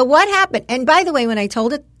ago. I go, what happened? And by the way, when I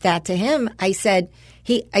told that to him, I said,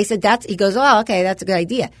 he goes, oh, okay, that's a good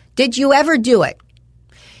idea. Did you ever do it?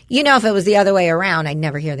 You know, if it was the other way around, I'd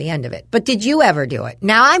never hear the end of it. But did you ever do it?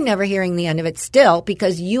 Now I'm never hearing the end of it still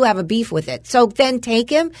because you have a beef with it. So then take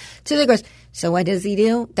him to the goes. So what does he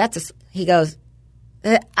do? He goes,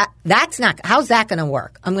 that's not, how's that going to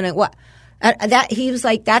work? I'm going to, what? He was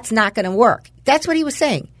like, that's not going to work. That's what he was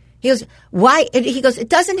saying. He goes, why? He goes, it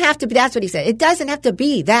doesn't have to be, that's what he said. It doesn't have to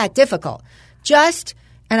be that difficult. And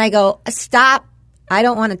I go, stop. I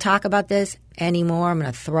don't want to talk about this anymore. I'm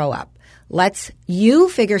going to throw up. You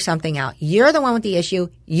figure something out. You're the one with the issue.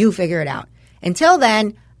 You figure it out. Until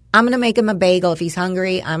then, I'm going to make him a bagel if he's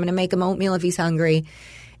hungry. I'm going to make him oatmeal if he's hungry.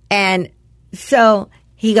 And so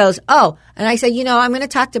he goes, oh, and I said, I'm going to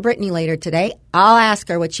talk to Brittany later today. I'll ask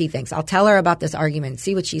her what she thinks. I'll tell her about this argument,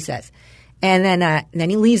 see what she says. And then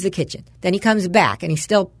he leaves the kitchen. Then he comes back, and he's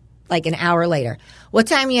still like an hour later. What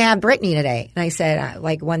time you have Brittany today? And I said,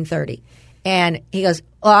 like 1:30. And he goes,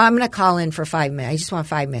 oh, I'm going to call in for 5 minutes. I just want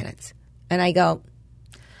 5 minutes. And I go,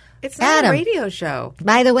 it's not Adam, a radio show.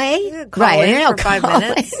 By the way, Call in for 5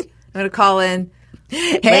 minutes. I'm going to call in.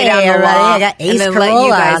 Hey, lay down the everybody, law, I got Ace and then Carolla let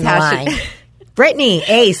you guys on the hash line. it. Brittany,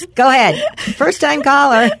 Ace, go ahead. First time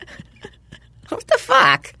caller. What the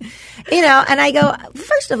fuck? And I go,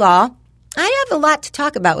 first of all, I have a lot to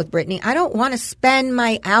talk about with Brittany. I don't want to spend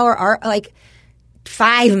my hour, like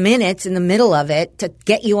 5 minutes in the middle of it to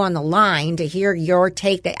get you on the line to hear your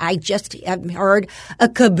take that I just have heard a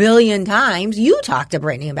kabillion times. You talk to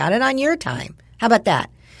Brittany about it on your time. How about that?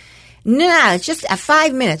 No, it's just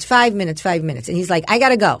 5 minutes. And he's like, I got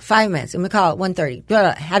to go. 5 minutes. I'm going to call at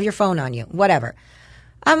 1:30. Have your phone on you. Whatever.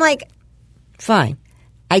 I'm like, fine.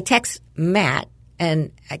 I text Matt,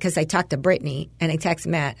 and because I talked to Brittany, and I text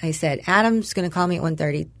Matt. I said, Adam's going to call me at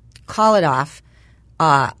 1:30. Call it off.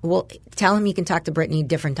 Well, tell him you can talk to Brittany a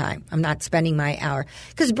different time. I'm not spending my hour.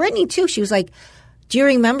 Because Brittany, too, she was like, do you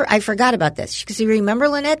remember? I forgot about this. Because you remember,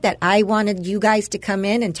 Lynette, that I wanted you guys to come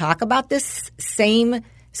in and talk about this same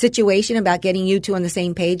situation about getting you two on the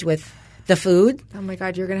same page with the food? Oh, my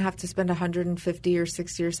God. You're going to have to spend $150 or $60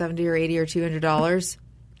 or $70 or $80 or $200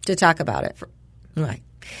 to talk about it. Right.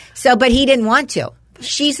 So, but he didn't want to.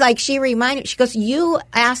 She's like, she goes, you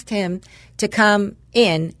asked him to come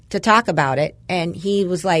in to talk about it. And he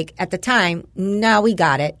was like, at the time, no, we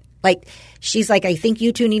got it. Like, she's like, I think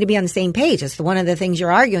you two need to be on the same page. It's one of the things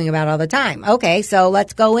you're arguing about all the time. Okay, so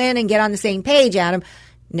let's go in and get on the same page, Adam.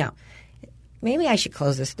 No. Maybe I should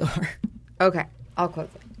close this door. Okay, I'll close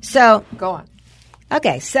it. So. Go on.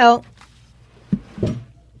 Okay, so.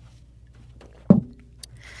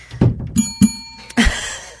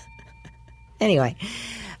 Anyway,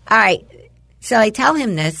 all right. So I tell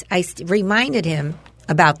him this. I reminded him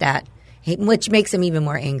about that, which makes him even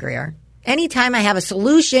more angrier. Anytime I have a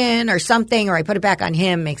solution or something, or I put it back on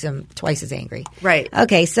him, makes him twice as angry. Right.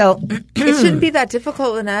 Okay, so. It shouldn't be that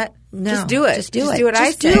difficult, Lynette. No. Just do it. Just do what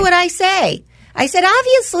I say. Just do what I say. I said,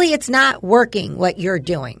 obviously, it's not working what you're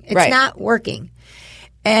doing. It's not working.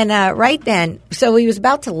 And right then, so he was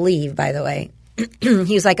about to leave, by the way.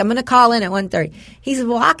 He was like, I'm going to call in at 1:30. He's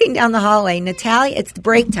walking down the hallway. Natalia, it's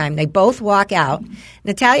break time. They both walk out.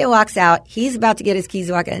 Natalia walks out. He's about to get his keys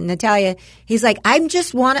to walk out. And Natalia, he's like, I'm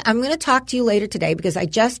going to talk to you later today because I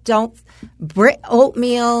just don't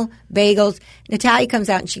oatmeal, bagels. Natalia comes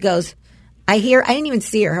out and she goes, I didn't even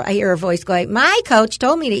see her. I hear her voice going, my coach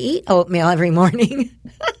told me to eat oatmeal every morning.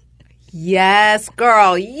 Yes,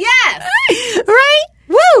 girl. Yes. Right?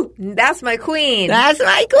 Woo! That's my queen. That's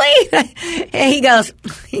my queen. And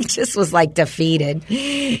he just was like defeated.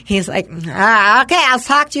 He's like, okay, I'll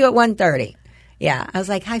talk to you at 1:30. Yeah. I was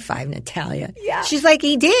like, high five, Natalia. Yeah. She's like,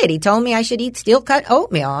 he did. He told me I should eat steel cut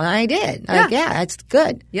oatmeal, and I did. Yeah. Like, yeah, that's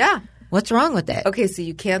good. Yeah. What's wrong with it? Okay, so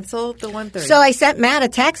you canceled the 1:30. So I sent Matt a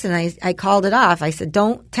text and I called it off. I said,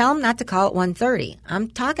 don't tell him not to call at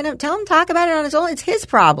 1:30. Tell him to talk about it on his own. It's his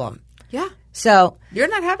problem. Yeah. So you're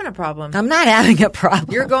not having a problem. I'm not having a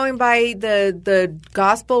problem. You're going by the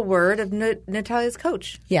gospel word of Natalia's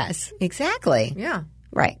coach. Yes, exactly. Yeah.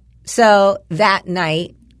 Right. So that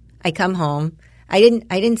night I come home. I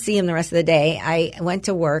didn't see him the rest of the day. I went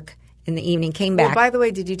to work in the evening, came back. Well, by the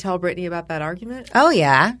way, did you tell Brittany about that argument? Oh,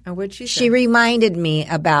 yeah. And what'd she say? She reminded me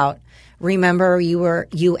about, remember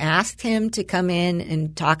you asked him to come in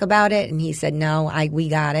and talk about it, and he said, no, we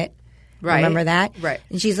got it. Right. Remember that? Right.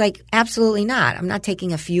 And she's like, absolutely not. I'm not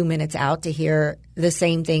taking a few minutes out to hear the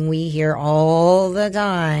same thing we hear all the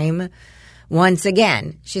time once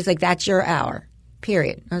again. She's like, that's your hour,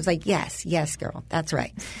 period. I was like, yes, girl, that's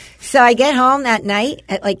right. So I get home that night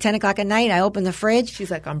at like 10 o'clock at night. I open the fridge.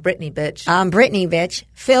 She's like, I'm Brittany, bitch. Brittany, bitch,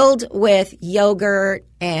 filled with yogurt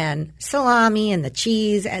and salami and the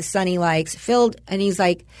cheese as Sonny likes, filled. And he's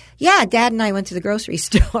like, yeah, Dad and I went to the grocery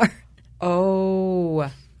store.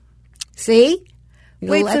 Oh. See?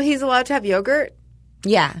 Wait, so he's allowed to have yogurt?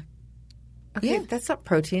 Yeah. Okay, Yeah. that's not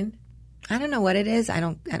protein. I don't know what it is. I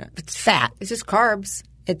don't. It's fat. It's just carbs.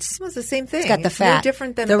 It's the same thing. It's got the It's fat. No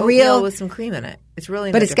different than the oatmeal real with some cream in it. It's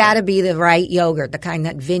really. But no it's got to different. be the right yogurt, the kind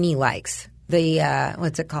that Vinny likes. The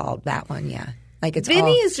what's it called? That one, yeah. Like it's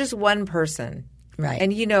Vinny all, is just one person. right.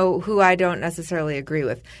 And you know who I don't necessarily agree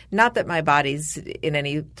with. Not that my body's in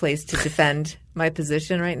any place to defend my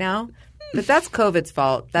position right now, but that's COVID's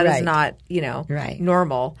fault. That is Right. not, Right.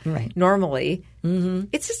 normal. Right. Normally,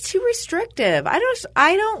 it's just too restrictive. I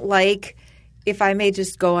don't like. If I may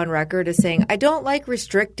just go on record as saying, I don't like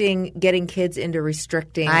getting kids into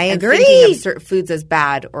restricting. I and agree. thinking of certain foods as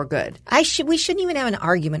bad or good. We shouldn't even have an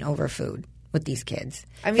argument over food with these kids.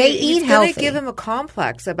 I mean, they he's eat gonna healthy. give him a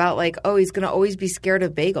complex about like, oh, he's going to always be scared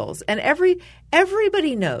of bagels. And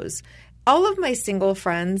everybody knows. All of my single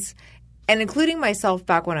friends, and including myself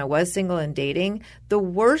back when I was single and dating, the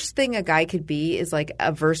worst thing a guy could be is like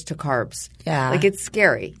averse to carbs. Yeah. Like it's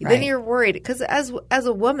scary. Right. Then you're worried because as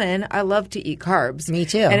a woman, I love to eat carbs. Me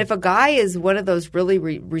too. And if a guy is one of those really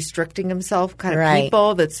restricting himself kind of Right.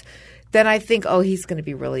 people, then I think, oh, he's going to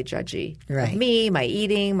be really judgy Right. of me, my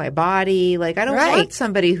eating, my body. Like I don't Right. want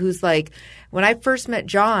somebody who's like, when I first met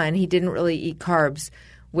John, he didn't really eat carbs,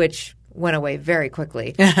 which went away very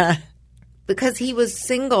quickly. Because he was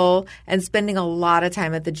single and spending a lot of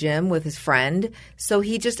time at the gym with his friend. So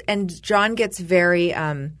and John gets very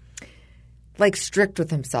like strict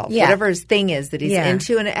with himself, Yeah. whatever his thing is that he's Yeah.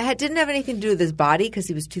 into. And it didn't have anything to do with his body because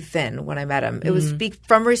he was too thin when I met him. It was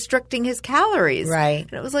from restricting his calories. Right.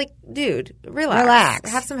 And it was like, dude, relax.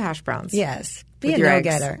 Relax. Have some hash browns. Yes. Be With a your eggs.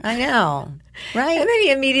 no-getter. I know. Right? And then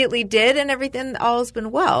he immediately did, and everything all has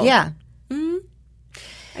been well. yeah.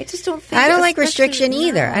 I just don't think I don't like especially- restriction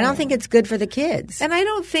either. I don't think it's good for the kids. And I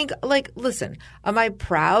don't think, listen, am I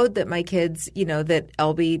proud that my kids, that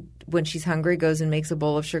Elby, when she's hungry, goes and makes a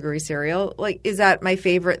bowl of sugary cereal? Like, is that my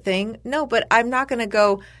favorite thing? No, but I'm not going to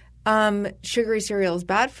go, sugary cereal is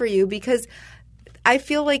bad for you because I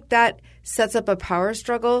feel like that sets up a power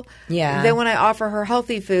struggle. Yeah. Then when I offer her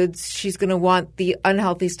healthy foods, she's going to want the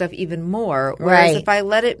unhealthy stuff even more. Whereas Right. if I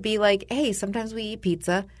let it be like, hey, sometimes we eat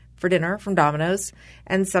pizza for dinner from Domino's,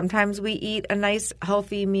 and sometimes we eat a nice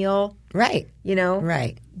healthy meal, Right.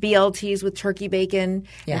 Right. BLTs with turkey bacon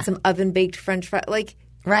Yeah. and some oven baked French fries. Like,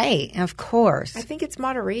 Right. Of course. I think it's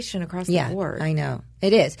moderation across Yeah, the board. I know.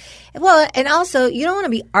 It is. Well, and also, you don't want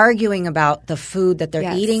to be arguing about the food that they're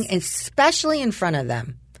Yes. eating, especially in front of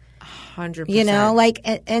them.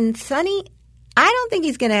 100%. And Sonny, I don't think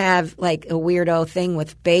he's going to have like a weirdo thing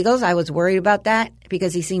with bagels. I was worried about that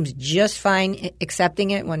because he seems just fine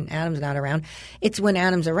accepting it when Adam's not around. It's when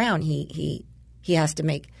Adam's around he has to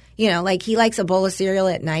make, like he likes a bowl of cereal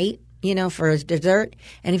at night, for his dessert.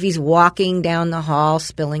 And if he's walking down the hall,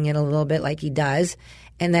 spilling it a little bit like he does,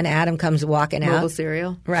 and then Adam comes walking out. Mobile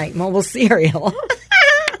cereal. Right, mobile cereal.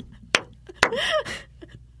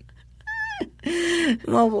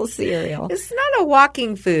 Mobile cereal. It's not a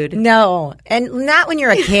walking food. No, and not when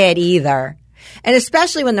you're a kid either. And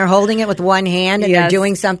especially when they're holding it with one hand and they're Yes.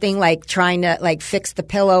 doing something like trying to like fix the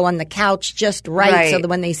pillow on the couch just right, so Right. that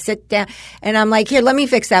when they sit down, and I'm like, here, let me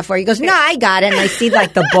fix that for you. He goes, no, I got it. And I see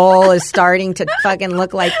like the bowl is starting to fucking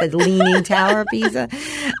look like the Leaning Tower of Pisa.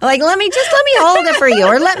 Like, let me hold it for you,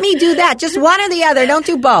 or let me do that. Just one or the other. Don't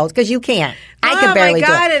do both because you can't. I Mom, could barely I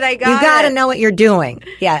got do it. I got You got to it. know what you're doing.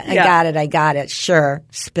 Yeah, I Yeah. got it. Sure.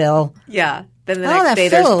 Spill. Yeah. Then the Oh, next that day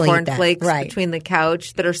there's Phil will eat that. cornflakes Right. between the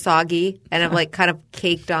couch that are soggy and have like kind of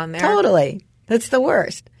caked on there. Totally. That's the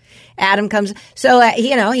worst. Adam comes. So,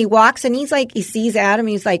 he walks and he's like, he sees Adam.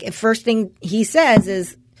 He's like, first thing he says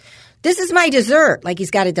is, this is my dessert. Like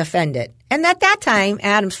he's got to defend it. And at that time,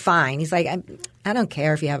 Adam's fine. He's like, I don't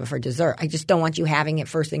care if you have it for dessert. I just don't want you having it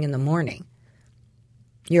first thing in the morning.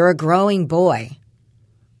 You're a growing boy.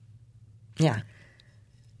 Yeah.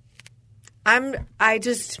 I don't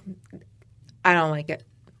like it.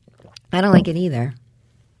 I don't like it either.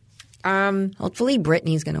 Hopefully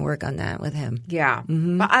Brittany's going to work on that with him. Yeah.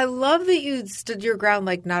 But I love that you stood your ground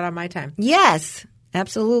like not on my time. Yes,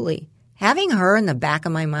 absolutely. Having her in the back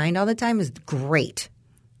of my mind all the time is great.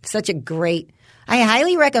 Such a great – I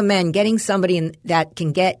highly recommend getting somebody that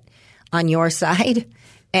can get on your side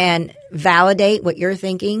and validate what you're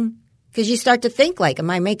thinking, because you start to think like, am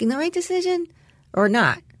I making the right decision or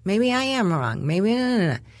not? Maybe I am wrong. Maybe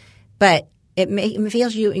no. But it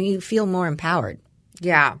feels you feel more empowered.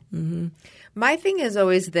 Yeah. My thing is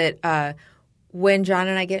always that when John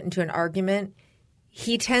and I get into an argument,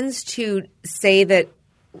 he tends to say that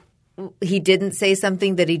he didn't say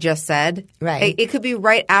something that he just said. Right. It could be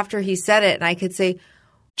right after he said it, and I could say,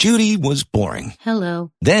 Judy was boring. Hello.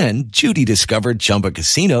 Then Judy discovered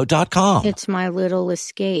ChumbaCasino.com. It's my little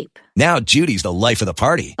escape. Now Judy's the life of the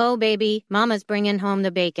party. Oh, baby, mama's bringing home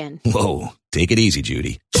the bacon. Whoa, take it easy,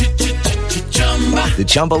 Judy. The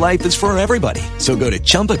Chumba life is for everybody. So go to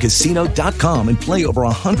ChumbaCasino.com and play over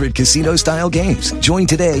 100 casino-style games. Join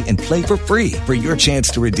today and play for free for your chance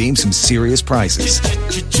to redeem some serious prizes.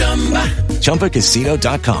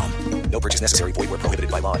 ChumbaCasino.com. No purchase necessary. Void where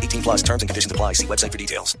prohibited by law. 18 plus terms and conditions apply. See website for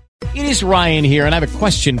details. It is Ryan here, and I have a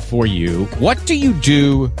question for you. What do you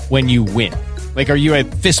do when you win? Like, are you a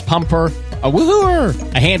fist pumper, a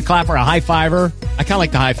woohooer, a hand clapper, a high fiver? I kind of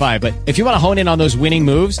like the high five, but if you want to hone in on those winning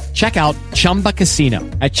moves, check out Chumba Casino.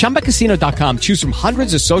 At ChumbaCasino.com, choose from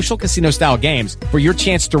hundreds of social casino-style games for your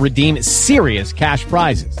chance to redeem serious cash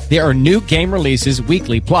prizes. There are new game releases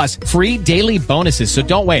weekly, plus free daily bonuses, so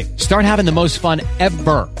don't wait. Start having the most fun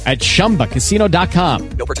ever at ChumbaCasino.com.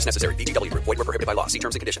 No purchase necessary. VGW. Void where prohibited by law. See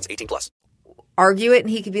terms and conditions. 18 plus. argue it, and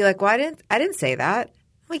he could be like, well, I didn't say that.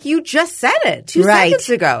 Like, you just said it 2 Right. seconds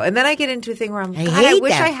ago. And then I get into a thing where I hate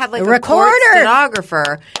wish that. I had like A a court recorder.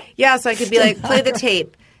 stenographer. Yeah, so I could be like, play the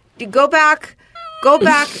tape. Go back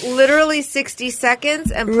literally 60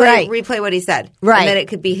 seconds and replay what he said. Right. And then it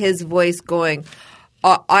could be his voice going,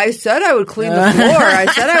 I said I would clean the floor. I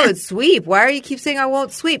said I would sweep. Why are you keep saying I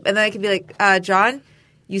won't sweep? And then I could be like, John,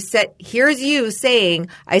 here's you saying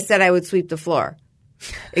I said I would sweep the floor.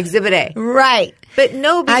 Exhibit A. Right. But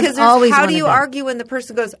no, because how do you argue when the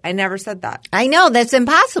person goes, I never said that? I know. That's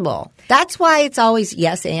impossible. That's why it's always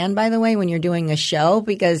yes and, by the way, when you're doing a show,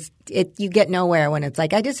 because you get nowhere when it's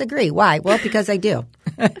like, I disagree. Why? Well, because I do.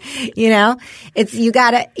 You know? You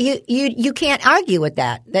can't argue with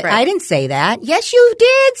that. Right. I didn't say that. Yes, you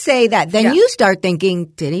did say that. Then Yeah. you start thinking,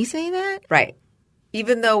 did he say that? Right.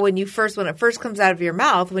 Even though when it first comes out of your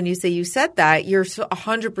mouth, when you say you said that, you're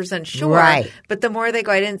 100% sure. Right. But the more they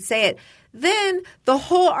go, I didn't say it, then the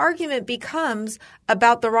whole argument becomes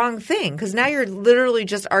about the wrong thing. Because now you're literally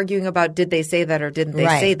just arguing about did they say that or didn't they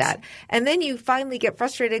say that. And then you finally get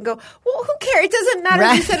frustrated and go, well, who cares? It doesn't matter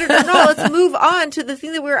if you said it or not. Let's move on to the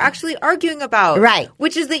thing that we were actually arguing about. Right.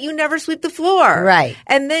 Which is that you never sweep the floor. Right.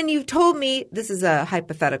 And then you've told me, this is a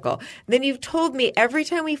hypothetical, then you've told me every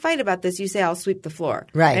time we fight about this, you say, I'll sweep the floor.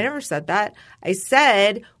 Right. I never said that. I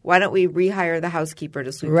said, why don't we rehire the housekeeper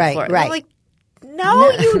to sweep the floor? And Right. I'm like, no,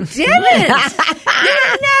 you didn't. You never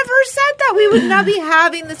said that. We would not be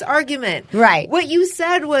having this argument. Right. What you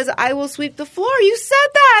said was, I will sweep the floor. You said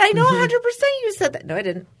that. I know 100% you said that. No, I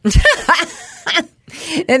didn't.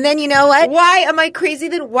 And then you know what? Why am I crazy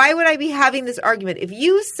then? Why would I be having this argument? If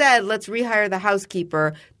you said, let's rehire the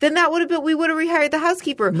housekeeper, then that would have been, we would have rehired the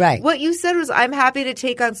housekeeper. Right. What you said was, I'm happy to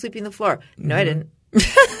take on sweeping the floor. No, I didn't.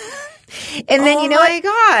 And then oh you know my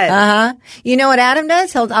God. You know what Adam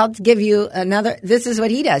does? I'll give you another. This is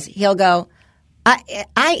what he does. He'll go,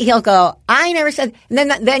 I never said.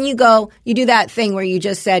 And then you do that thing where you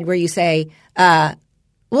just said, where you say, well,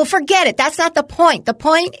 forget it. That's not the point. The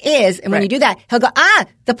point is, and when you do that, he'll go,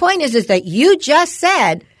 the point is that you just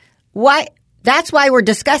said, why? That's why we're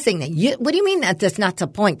discussing that. What do you mean that's not the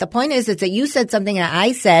point? The point is that you said something that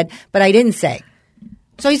I said, but I didn't say.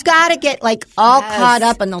 So he's got to get all caught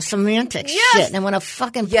up in those semantic shit, and I want to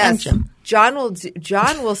fucking punch him. John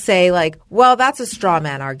will say well, that's a straw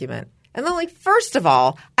man argument. And then first of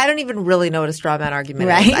all, I don't even really know what a straw man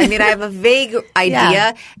argument is. I mean, I have a vague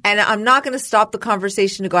idea, and I'm not going to stop the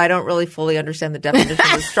conversation to go, I don't really fully understand the definition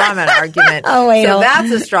of a straw man argument. So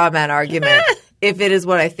that's a straw man argument. If it is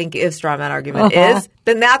what I think a straw man argument is,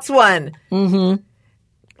 then that's one. Mm-hmm.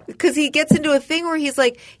 Because he gets into a thing where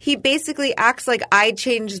he basically acts like I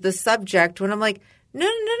changed the subject when I'm like, no.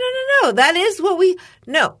 That is what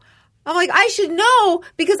no. I'm like, I should know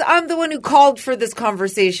because I'm the one who called for this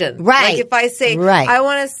conversation. Right. If I say, I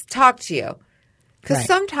want to talk to you. Because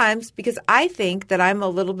sometimes, because I think that I'm a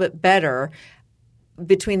little bit better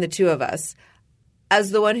between the two of us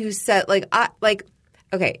as the one who said,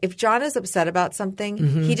 okay, if John is upset about something,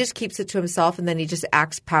 he just keeps it to himself and then he just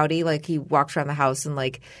acts pouty, like he walks around the house and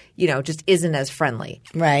like, just isn't as friendly.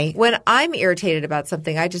 Right. When I'm irritated about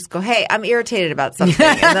something, I just go, hey, I'm irritated about something.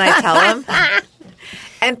 And then I tell him.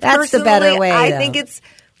 And that's the better way, I though. think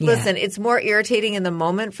listen, it's more irritating in the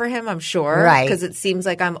moment for him, I'm sure. Right. Because it seems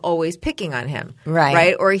like I'm always picking on him.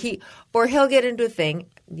 Right. Right? Or he'll get into a thing.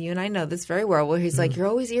 You and I know this very well, where he's like, you're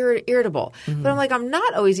always irritable. But I'm like, I'm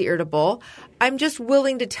not always irritable. I'm just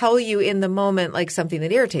willing to tell you in the moment, like, something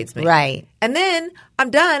that irritates me. Right. And then I'm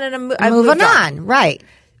done and I'm moving on. Right.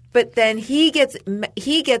 But then he gets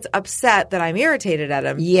upset that I'm irritated at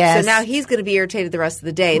him. Yes. So now he's going to be irritated the rest of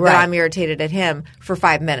the day Right. that I'm irritated at him for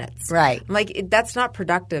 5 minutes. Right. I'm like, that's not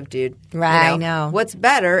productive, dude. Right, I know. What's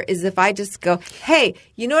better is if I just go, hey,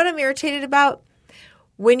 you know what I'm irritated about?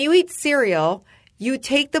 When you eat cereal, you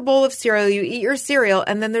take the bowl of cereal, you eat your cereal,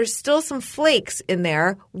 and then there's still some flakes in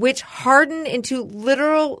there which harden into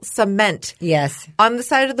literal cement. Yes. On the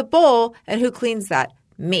side of the bowl, and who cleans that?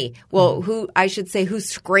 Me. Well, who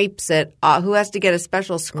scrapes it? Who has to get a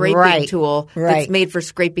special scraping tool that's made for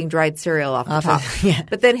scraping dried cereal off the top? Yeah.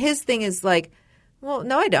 But then his thing is like, well,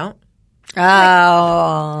 no, I don't.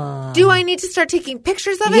 Oh. Do I need to start taking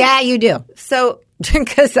pictures of it? Yeah, you do. So,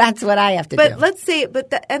 because that's what I have to do. but let's say,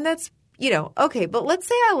 that's, okay, but let's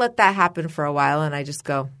say I let that happen for a while and I just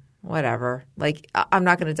go, whatever. Like, I'm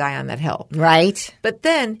not going to die on that hill. Right. But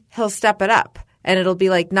then he'll step it up. And it'll be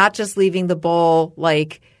like not just leaving the bowl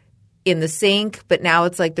like in the sink, but now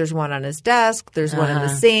it's like there's one on his desk, there's one in the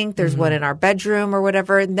sink, there's one in our bedroom or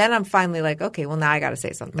whatever. And then I'm finally like, okay, well now I got to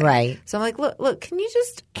say something. Right. So I'm like, look, can you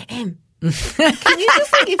just like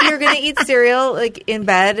if you're going to eat cereal like in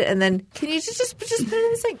bed and then can you just put it in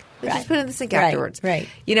the sink? Like, just put it in the sink afterwards. Right.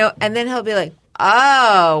 And then he'll be like,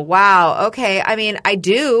 oh, wow, okay. I mean, I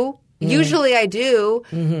do. Usually I do.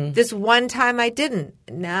 This one time I didn't.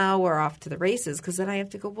 Now we're off to the races because then I have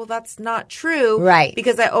to go, well, that's not true. Right.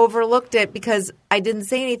 Because I overlooked it because I didn't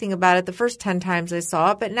say anything about it the first 10 times I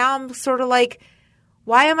saw it. But now I'm sort of like,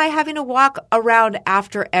 why am I having to walk around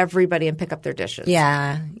after everybody and pick up their dishes?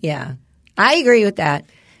 Yeah. Yeah. I agree with that.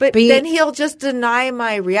 But then he'll just deny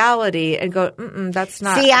my reality and go, that's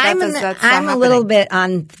not. See, I'm a little bit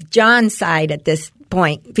on John's side at this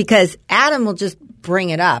point because Adam will just bring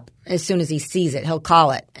it up as soon as he sees it. He'll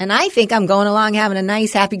call it. And I think I'm going along having a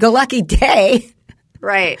nice, happy-go-lucky day.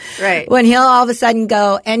 Right, right. When he'll all of a sudden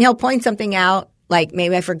go and he'll point something out, like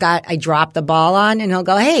maybe I forgot I dropped the ball on, and he'll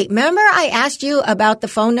go, hey, remember I asked you about the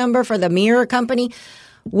phone number for the mirror company?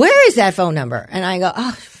 Where is that phone number? And I go,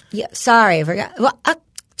 oh, yeah, sorry, I forgot. Well,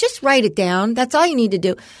 just write it down. That's all you need to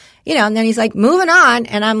do. And then he's like, moving on.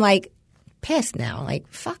 And I'm like, pissed now. Like,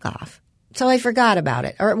 fuck off. So I forgot about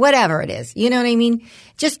it or whatever it is. You know what I mean?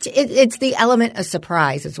 Just it's the element of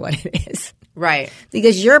surprise is what it is. Right.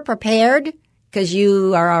 Because you're prepared because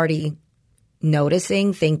you are already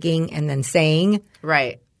noticing, thinking, and then saying.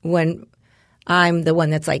 Right. When I'm the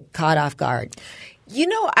one that's like caught off guard.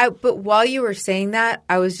 But while you were saying that,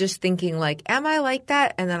 I was just thinking like, am I like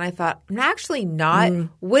that? And then I thought, I'm actually not.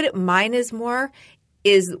 What mine is more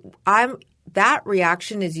is that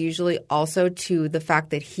reaction is usually also to the fact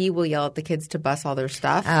that he will yell at the kids to bus all their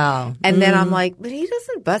stuff. Oh. And then I'm like, but he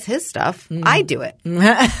doesn't bus his stuff. I do it.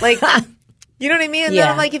 Like, you know what I mean? And then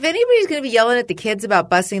I'm like, if anybody's going to be yelling at the kids about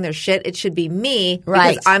busting their shit, it should be me.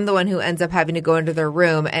 Because I'm the one who ends up having to go into their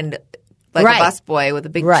room and like a busboy with a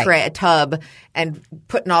big tray, a tub, and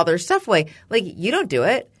putting all their stuff away. Like, you don't do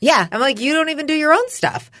it. Yeah. I'm like, you don't even do your own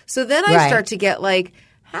stuff. So then I start to get like,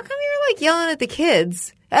 how come you're like yelling at the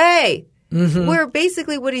kids? Hey. Where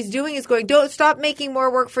basically what he's doing is going, don't stop making more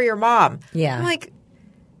work for your mom. Yeah. I'm like,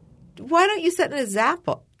 why don't you set an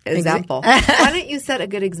example? Why don't you set a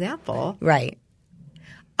good example? Right.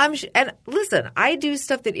 And listen, I do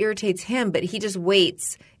stuff that irritates him, but he just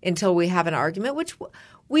waits until we have an argument, which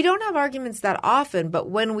we don't have arguments that often. But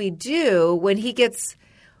when we do, when he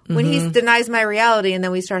denies my reality and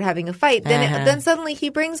then we start having a fight, then suddenly he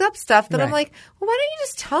brings up stuff that I'm like, well, why don't you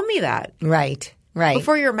just tell me that? Right. Right.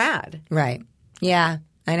 Before you're mad. Right. Yeah,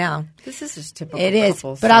 I know. This is just typical. It is.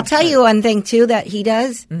 But I'll tell you one thing, too, that he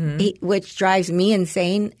does, which drives me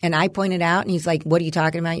insane, and I pointed out, and he's like, what are you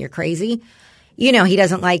talking about? You're crazy. He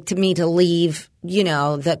doesn't like me to leave,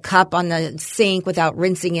 the cup on the sink without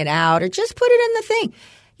rinsing it out or just put it in the thing.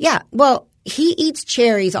 Yeah, well, he eats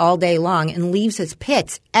cherries all day long and leaves his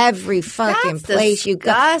pits every fucking place you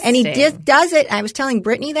go. And he does it. I was telling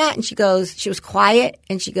Brittany that, and she was quiet,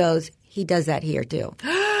 and she goes, he does that here, too.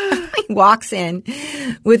 He walks in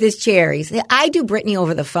with his cherries. I do Brittany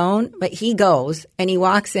over the phone, but he goes and he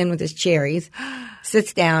walks in with his cherries,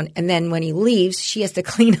 sits down, and then when he leaves, she has to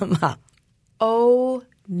clean them up. Oh,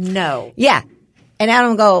 no. Yeah. And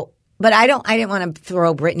Adam go, but I didn't want to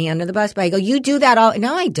throw Brittany under the bus, but I go, you do that all?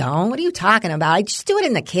 No, I don't. What are you talking about? I just do it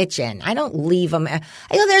in the kitchen. I don't leave them. I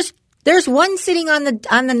go, there's one sitting on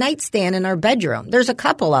the nightstand in our bedroom. There's a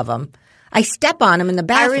couple of them. I step on them in the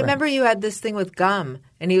bathroom. I remember you had this thing with gum,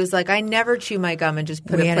 and he was like, I never chew my gum and just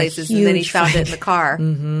put it places, and then he found it in the car.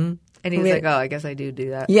 Mm-hmm. And he was like, oh, I guess I do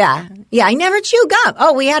that. Yeah. Yeah, I never chew gum.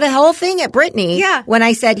 Oh, we had a whole thing at Brittany. Yeah. When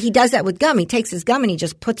I said he does that with gum. He takes his gum and he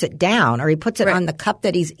just puts it down, or he puts it on the cup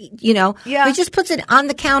that he's, Yeah. He just puts it on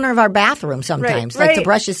the counter of our bathroom sometimes, like to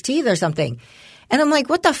brush his teeth or something. And I'm like,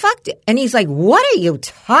 what the fuck? And he's like, what are you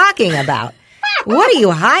talking about? What are you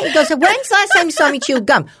high? He goes, when's the last time you saw me chew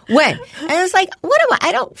gum? When? And it's like,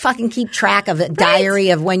 I don't fucking keep track of a diary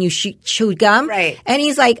of when you chew gum. Right. And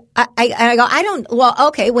he's like, I go,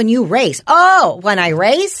 okay, when you race. Oh, when I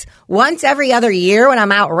race? Once every other year when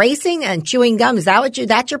I'm out racing and chewing gum? Is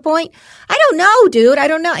that's your point? I don't know, dude. I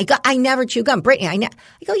don't know. I go, I never chew gum. Brittany, I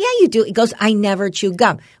go, yeah, you do. He goes, I never chew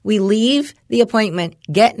gum. We leave the appointment,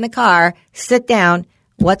 get in the car, sit down.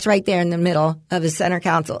 What's right there in the middle of his center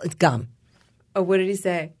console? It's gum. Oh, what did he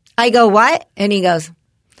say? I go, what? And he goes,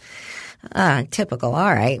 typical.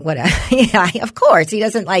 All right. What? Yeah, of course. He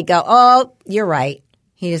doesn't go, oh, you're right.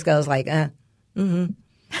 He just goes like, of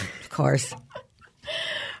course.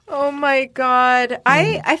 Oh my God.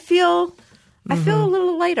 I feel a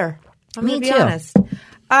little lighter. I'm going to be honest.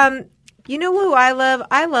 You know who I love?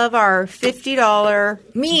 I love our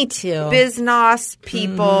 $50 Me too. Biznos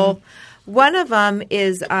people. One of them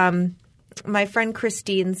is my friend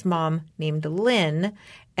Christine's mom named Lynn,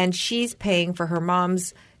 and she's paying for her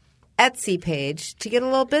mom's Etsy page to get a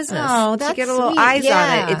little business. Oh, that's to get a little sweet. eyes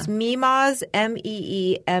Yeah. on it. It's Mima's,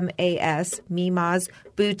 MEEMAS, Mima's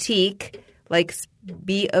Boutique, like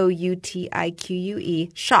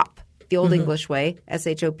BOUTIQUE, shop, the old English way,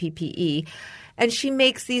 SHOPPE. And she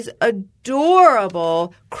makes these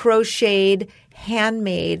adorable crocheted,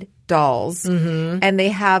 handmade dolls, and they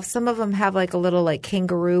have some of them have like a little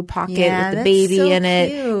kangaroo pocket with the baby in it,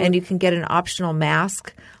 cute. and you can get an optional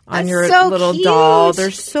mask on That's your so little cute. doll. They're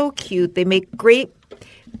so cute. They make great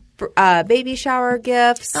baby shower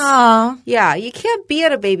gifts. Oh, Yeah, you can't be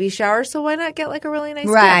at a baby shower, so why not get a really nice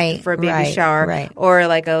Right, gift for a baby right, shower, right. or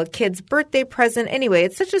a kid's birthday present? Anyway,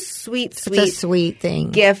 it's such a sweet it's a sweet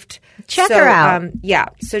thing. gift. Check So, her out.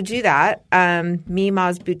 So do that.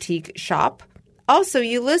 Mima's Boutique Shop. Also,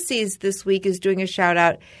 Ulysses this week is doing a shout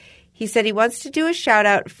out. He said he wants to do a shout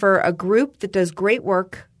out for a group that does great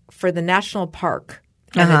work for the national park.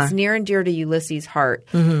 And it's near and dear to Ulysses' heart.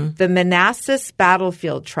 The Manassas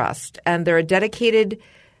Battlefield Trust. And they're a dedicated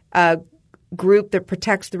group that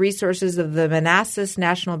protects the resources of the Manassas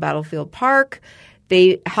National Battlefield Park.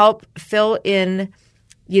 They help fill in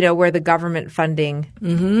where the government funding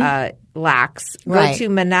lacks. Right. Go to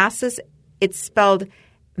Manassas. It's spelled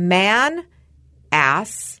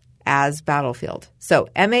man-ass as battlefield. So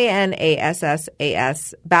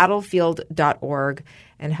MANASSAS battlefield.org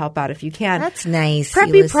and help out if you can. That's nice. Preppy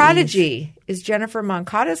Ulysses. Prodigy is Jennifer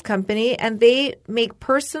Moncada's company, and they make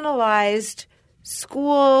personalized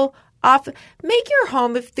school make your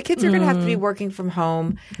home, if the kids are going to have to be working from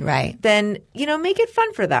home, Right. then, make it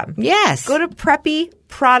fun for them. Yes. Go to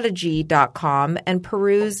preppyprodigy.com and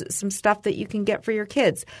peruse some stuff that you can get for your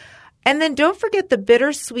kids. And then don't forget the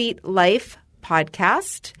Bittersweet Life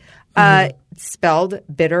podcast, spelled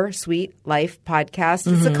Bittersweet Life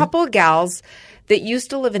podcast. It's a couple of gals that used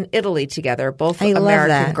to live in Italy together, both I love American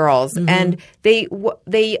that. girls. And they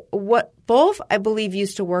both, I believe,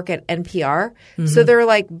 used to work at NPR. So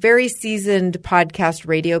they're very seasoned podcast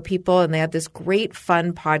radio people. And they have this great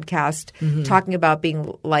fun podcast talking about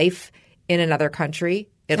being life in another country,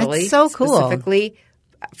 Italy. That's so cool. Specifically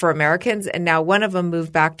for Americans. And now one of them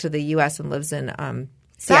moved back to the U.S. and lives in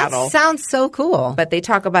Seattle. That sounds so cool. But they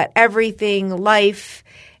talk about everything, life,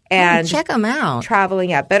 and check them out.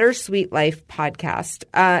 traveling at Bittersweet Life podcast.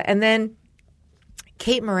 And then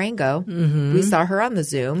Kate Marengo, we saw her on the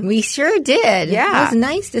Zoom. We sure did. Yeah. It was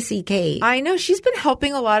nice to see Kate. I know. She's been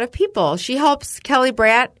helping a lot of people. She helps Kelly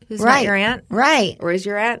Brandt, who's not Right. your aunt. Right. Or is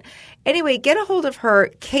your aunt. Anyway, get a hold of her.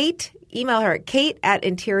 Email her at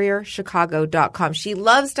kate@interiorchicago.com. She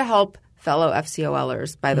loves to help fellow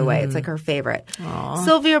FCOLers, by the way. It's her favorite.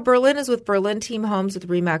 Sylvia Berlin is with Berlin Team Homes with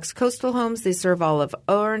RE/MAX Coastal Homes. They serve all of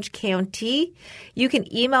Orange County. You can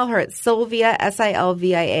email her at Sylvia,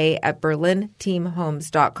 SILVIA, at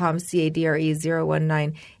berlinteamhomes.com, CADRE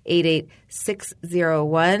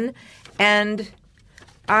 019888601. And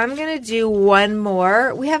I'm going to do one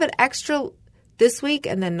more. We have an extra this week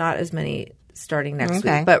and then not as many starting next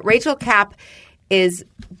week. But Rachel Kapp is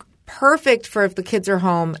perfect for if the kids are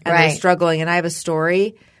home and they're struggling. And I have a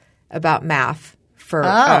story about math for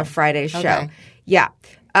Friday's show. Okay. Yeah.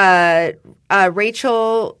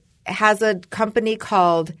 Rachel has a company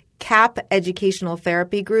called CAP Educational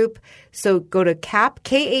Therapy Group. So go to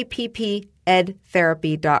KAPP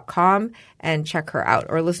edtherapy.com and check her out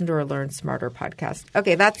or listen to her Learn Smarter podcast.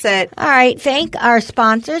 Okay, that's it. All right. Thank our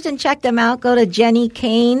sponsors and check them out. Go to Jenny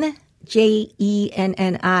Kayne,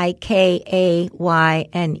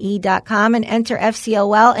 JenniKayne.com and enter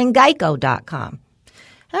FCOL and Geico.com.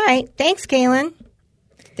 All right. Thanks, Kaylin.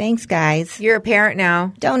 Thanks, guys. You're a parent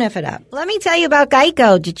now. Don't F it up. Let me tell you about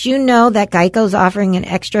Geico. Did you know that Geico is offering an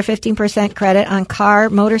extra 15% credit on car,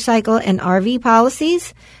 motorcycle, and RV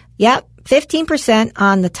policies? Yep. 15%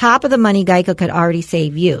 on the top of the money Geico could already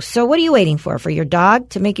save you. So what are you waiting for? For your dog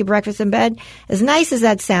to make you breakfast in bed? As nice as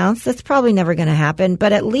that sounds, that's probably never going to happen.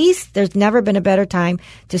 But at least there's never been a better time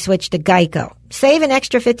to switch to Geico. Save an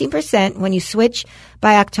extra 15% when you switch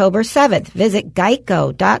by October 7th. Visit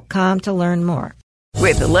geico.com to learn more.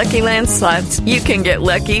 With the Lucky Land Slots, you can get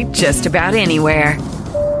lucky just about anywhere.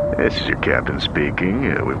 This is your captain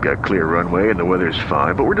speaking. We've got clear runway and the weather's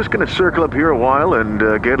fine, but we're just going to circle up here a while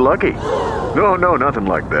and get lucky. No, nothing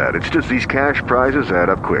like that. It's just these cash prizes add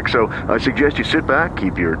up quick. So I suggest you sit back,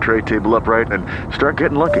 keep your tray table upright, and start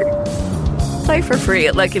getting lucky. Play for free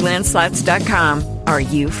at LuckyLandSlots.com. Are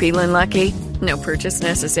you feeling lucky? No purchase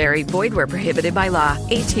necessary. Void where prohibited by law.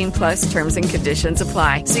 18+ terms and conditions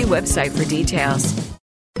apply. See website for details.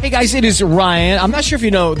 Hey guys, it is Ryan. I'm not sure if you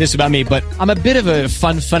know this about me, but I'm a bit of a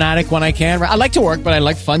fun fanatic when I can. I like to work, but I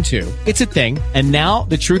like fun too. It's a thing. And now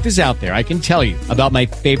the truth is out there. I can tell you about my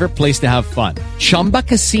favorite place to have fun. Chumba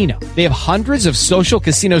Casino. They have hundreds of social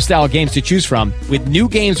casino style games to choose from with new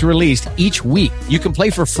games released each week. You can play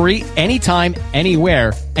for free anytime,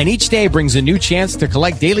 anywhere. And each day brings a new chance to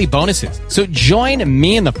collect daily bonuses. So join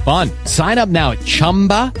me in the fun. Sign up now at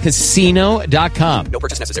ChumbaCasino.com. No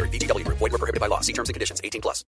purchase necessary. VGW Group. Void where prohibited by law. See terms and conditions. 18+.